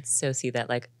 And I could so see that,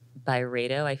 like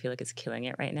Byredo, I feel like is killing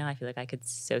it right now. I feel like I could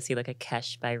so see like a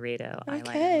KESH Byredo eyeliner.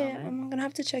 Okay, moment. I'm gonna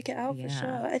have to check it out for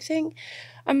sure. I think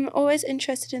I'm always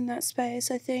interested in that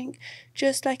space. I think,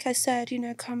 just like I said, you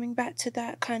know, coming back to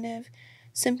that kind of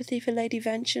sympathy for Lady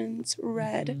Vengeance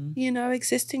red, you know,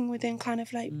 existing within kind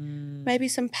of like maybe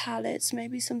some palettes,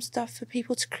 maybe some stuff for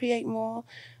people to create more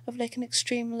of like an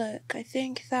extreme look. I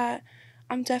think that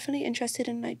I'm definitely interested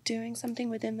in like doing something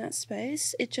within that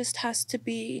space. It just has to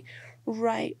be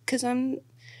right, because I'm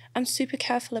super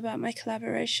careful about my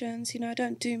collaborations. You know, I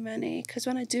don't do many, because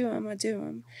when I do them, I do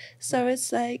them. So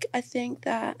it's like, I think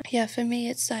that, yeah, for me,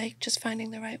 it's like just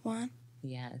finding the right one.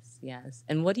 Yes, yes.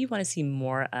 And what do you want to see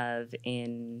more of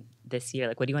in this year?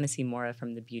 Like, what do you want to see more of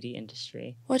from the beauty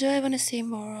industry? What do I want to see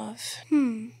more of?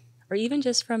 Or even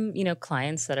just from, you know,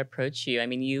 clients that approach you. I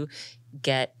mean, you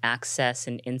get access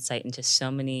and insight into so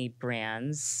many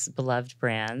brands, beloved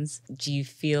brands. Do you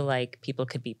feel like people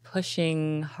could be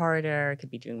pushing harder, could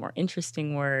be doing more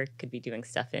interesting work, could be doing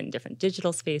stuff in different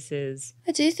digital spaces?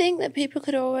 I do think that people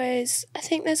could always, I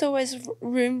think there's always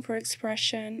room for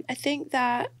expression. I think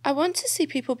that I want to see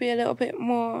people be a little bit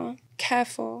more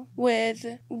careful with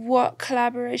what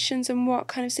collaborations and what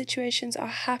kind of situations are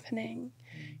happening.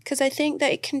 Because I think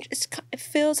that it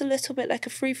feels a little bit like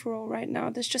a free-for-all right now.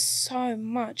 There's just so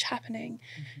much happening.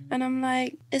 And I'm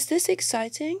like, is this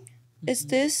exciting? Is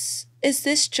this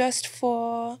just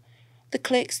for the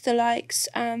clicks, the likes,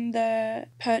 and the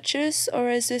purchase?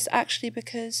 Or is this actually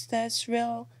because there's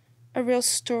a real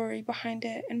story behind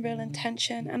it and real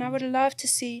intention? And I would love to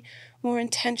see more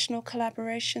intentional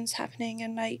collaborations happening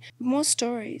and like more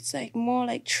stories, like more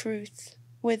like truth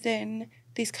within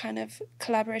these kind of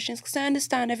collaborations, because I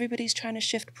understand everybody's trying to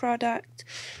shift product,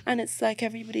 and it's like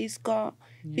everybody's got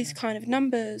these kind of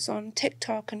numbers on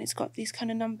TikTok, and it's got these kind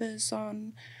of numbers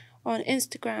on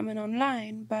Instagram and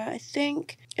online. But I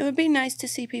think it would be nice to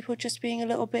see people just being a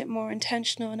little bit more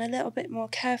intentional and a little bit more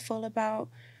careful about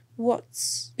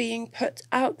what's being put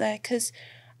out there, because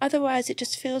otherwise it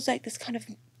just feels like this kind of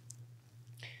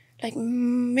like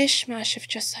mishmash of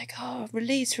just like, oh,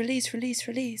 release,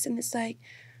 and it's like,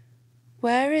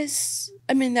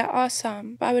 there are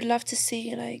some, but I would love to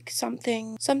see like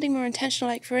something more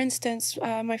intentional. Like for instance,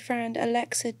 my friend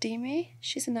Alexa Demi,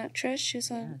 she's an actress.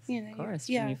 She's Of course,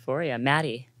 yeah, from Euphoria.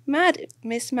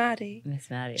 Miss Maddie.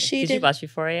 Did you watch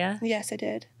Euphoria? Yes, I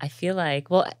did. I feel like,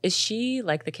 well, is she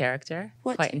like the character?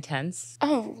 What? Quite intense?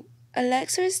 Oh,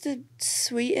 Alexa is the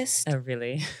sweetest. Oh,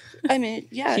 really? I mean,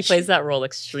 yeah. She plays that role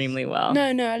extremely well.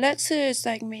 No, Alexa is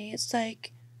like me. It's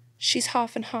like she's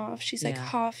half and half. She's like Yeah.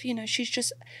 half, she's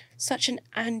just such an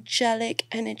angelic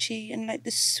energy and like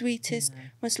the sweetest,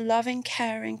 most loving,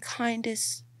 caring,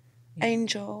 kindest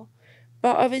angel.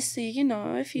 But obviously,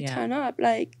 if you turn up,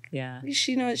 like,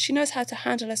 she knows how to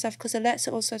handle herself, because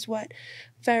Alexa also has worked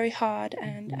very hard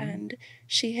and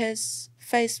she has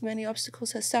faced many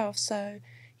obstacles herself. So,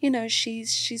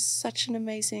 she's such an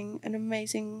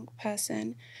amazing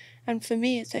person. And for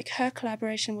me, it's like her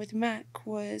collaboration with Mac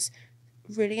was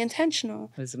really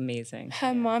intentional. It was amazing.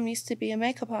 Her mom used to be a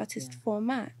makeup artist for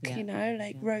Mac,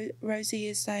 Rosie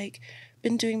is like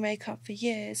been doing makeup for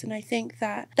years, and I think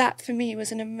that for me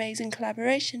was an amazing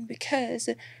collaboration, because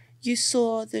you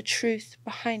saw the truth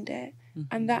behind it.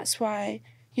 And that's why,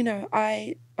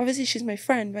 I obviously she's my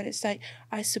friend, but it's like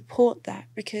I support that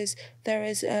because there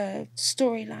is a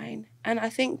storyline, and I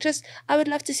think I would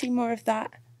love to see more of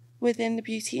that within the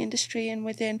beauty industry and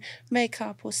within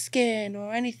makeup or skin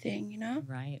or anything,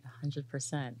 Right,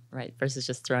 100%. Right, versus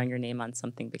just throwing your name on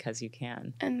something because you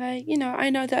can. And like,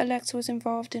 I know that Alexa was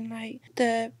involved in like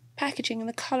the packaging and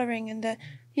the colouring and the,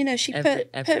 she put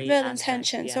real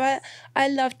intention. Yes. So I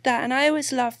loved that, and I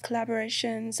always loved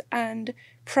collaborations and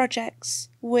projects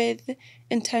with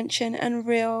intention and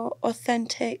real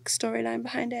authentic storyline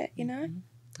behind it,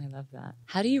 I love that.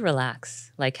 How do you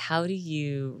relax? Like, how do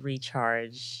you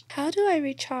recharge? How do I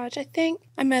recharge? I think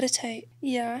I meditate.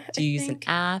 Yeah. Do you use an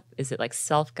app? Is it like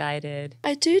self-guided?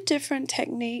 I do different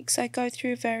techniques. I go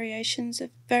through variations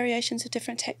of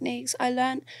different techniques. I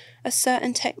learned a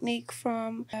certain technique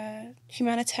from a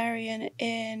humanitarian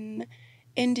in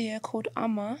India called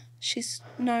Amma. She's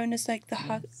known as like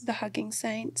the hugging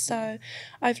saint. So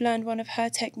I've learned one of her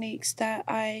techniques that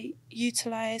I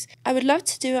utilize. I would love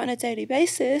to do it on a daily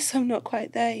basis. I'm not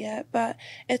quite there yet, but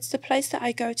it's the place that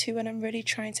I go to when I'm really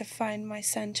trying to find my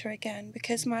center again,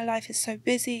 because my life is so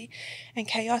busy and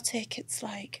chaotic. It's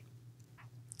like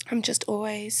I'm just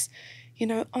always,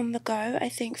 on the go. I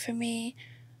think for me,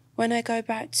 when I go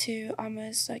back to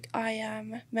Amma's like I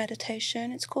am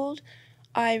meditation, it's called,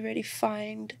 I really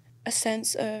find a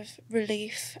sense of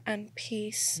relief and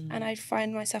peace, and I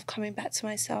find myself coming back to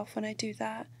myself when I do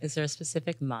that. Is there a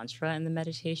specific mantra in the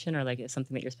meditation, or like it's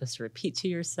something that you're supposed to repeat to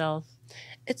yourself?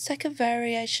 It's like a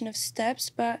variation of steps,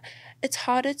 but it's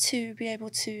harder to be able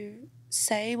to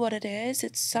say what it is.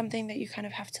 It's something that you kind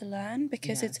of have to learn,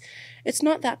 because it's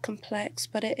not that complex,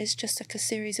 but it is just like a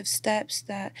series of steps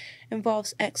that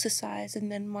involves exercise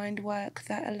and then mind work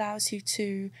that allows you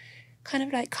to kind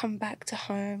of like come back to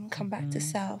home, come back to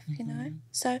self,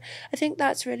 So I think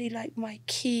that's really like my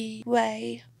key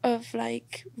way of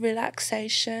like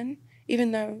relaxation,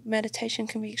 even though meditation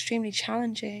can be extremely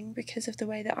challenging because of the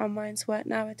way that our minds work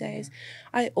nowadays.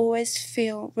 I always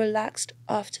feel relaxed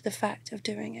after the fact of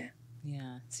doing it.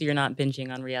 Yeah. So you're not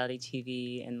binging on reality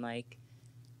TV and like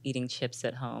eating chips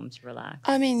at home to relax?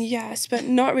 I mean, yes, but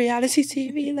not reality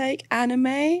TV, like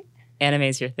anime. Anime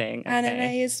is your thing. Okay. Anime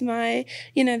is my,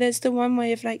 there's the one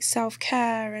way of like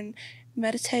self-care and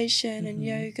meditation and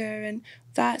yoga and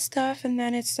that stuff. And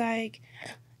then it's like,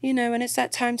 when it's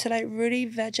that time to like really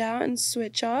veg out and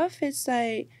switch off, it's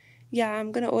like, yeah,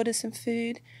 I'm going to order some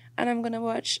food and I'm going to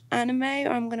watch anime, or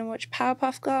I'm going to watch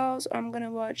Powerpuff Girls, or I'm going to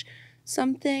watch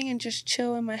something and just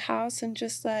chill in my house and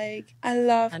just like, I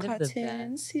love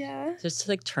cartoons. Yeah. Just to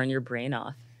like turn your brain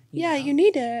off. You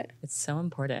need it. It's so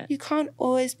important. You can't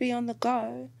always be on the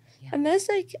go. Yeah. And there's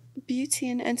like beauty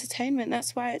and entertainment.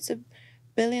 That's why it's $1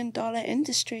 billion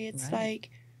industry. It's like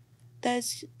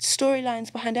there's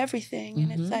storylines behind everything.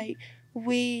 And it's like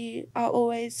we are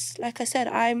always, like I said,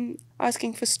 I'm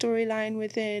asking for storyline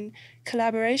within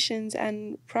collaborations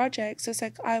and projects. So it's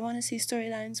like I want to see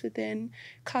storylines within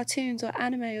cartoons or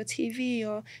anime or TV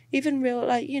or even real,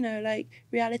 like, like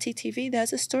reality TV.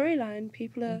 There's a storyline.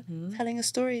 People are telling a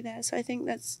story there. So I think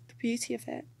that's the beauty of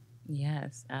it.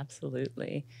 Yes,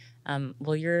 absolutely.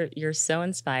 Well, you're so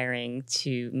inspiring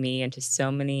to me and to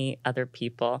so many other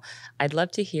people. I'd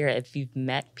love to hear if you've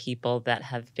met people that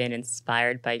have been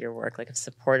inspired by your work, like if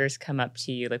supporters come up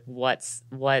to you, like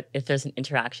if there's an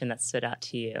interaction that stood out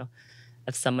to you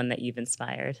of someone that you've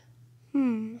inspired. I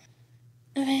mean,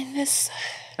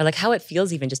 or like how it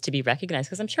feels even just to be recognized,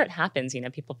 because I'm sure it happens,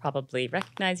 people probably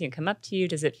recognize you and come up to you.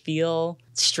 Does it feel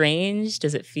strange?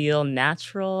 Does it feel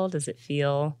natural? Does it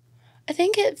feel... I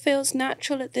think it feels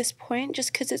natural at this point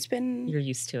just because it's been... You're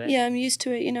used to it. Yeah, I'm used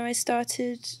to it. I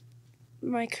started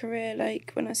my career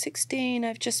like when I was 16.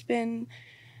 I'm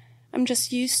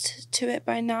just used to it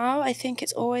by now. I think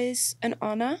it's always an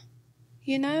honor,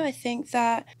 You know, I think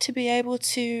that to be able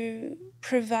to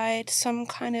provide some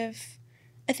kind of,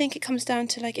 I think it comes down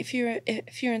to like if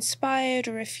you're inspired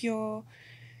or if you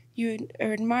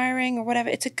are admiring or whatever,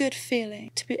 it's a good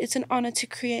feeling. It's an honor to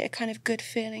create a kind of good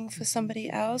feeling for somebody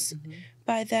else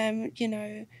by them, you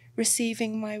know,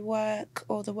 receiving my work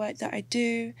or the work that I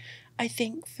do. I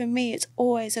think for me, it's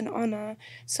always an honor.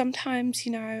 Sometimes,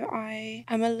 you know, I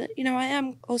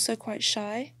am also quite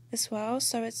shy as well.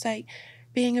 So it's like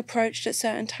being approached at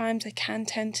certain times, I can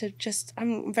tend to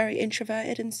I'm very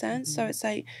introverted in a sense. So it's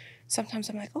like, sometimes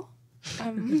I'm like, oh,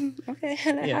 okay,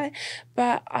 hello, Yeah. hi.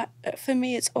 But for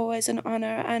me, it's always an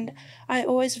honor, and I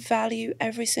always value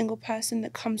every single person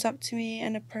that comes up to me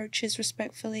and approaches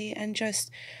respectfully and just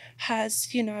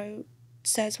has, you know,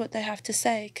 says what they have to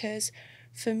say. Because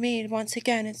for me, once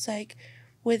again, it's like,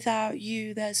 without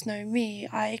you, there's no me.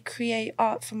 I create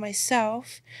art for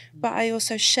myself, but I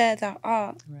also share that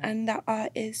art, and that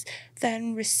art is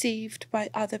then received by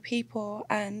other people,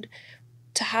 and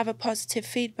to have a positive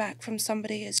feedback from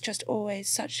somebody is just always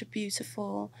such a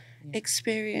beautiful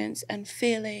experience and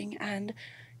feeling. And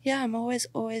yeah, I'm always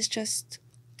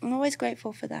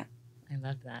grateful for that. I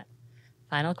love that.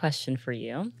 Final question for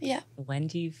you. Yeah. When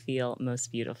do you feel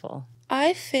most beautiful?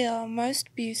 I feel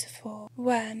most beautiful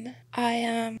when I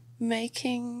am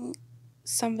making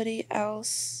somebody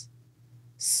else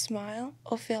smile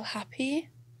or feel happy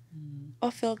or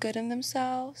feel good in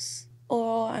themselves,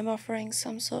 or I'm offering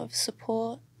some sort of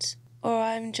support, or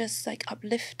I'm just like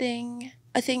uplifting.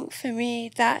 I think for me,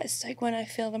 that is like when I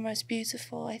feel the most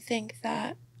beautiful. I think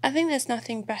there's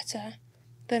nothing better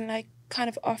than like kind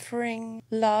of offering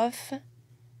love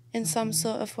in some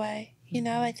sort of way. You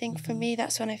know, I think for me,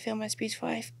 that's when I feel most beautiful.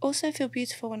 I also feel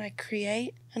beautiful when I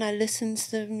create and I listen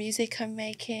to the music I'm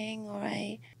making, or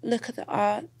I look at the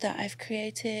art that I've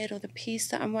created or the piece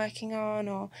that I'm working on,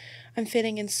 or I'm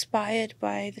feeling inspired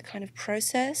by the kind of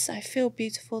process. I feel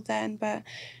beautiful then, but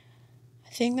I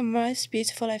think the most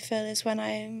beautiful I feel is when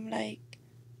I'm like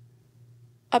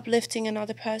uplifting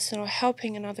another person or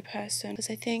helping another person. Because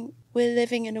I think we're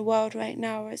living in a world right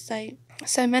now where it's like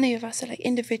so many of us are like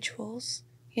individuals,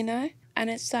 you know? And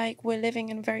it's like we're living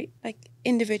in a very like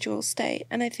individual state.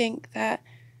 And I think that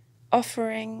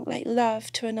offering like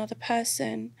love to another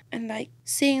person and like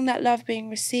seeing that love being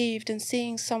received and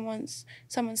seeing someone's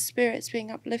spirits being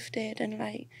uplifted and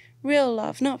like real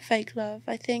love, not fake love,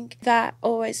 I think that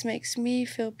always makes me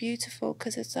feel beautiful,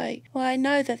 because it's like, well, I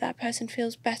know that that person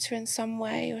feels better in some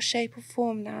way or shape or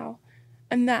form now.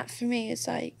 And that for me is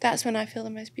like, that's when I feel the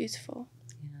most beautiful.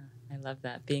 I love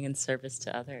that, being in service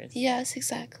to others. Yes,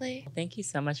 exactly. Well, thank you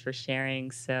so much for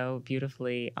sharing so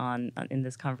beautifully in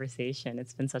this conversation.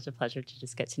 It's been such a pleasure to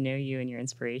just get to know you and your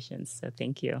inspirations. So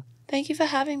thank you. Thank you for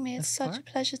having me. It's Of such a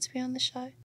pleasure to be on the show.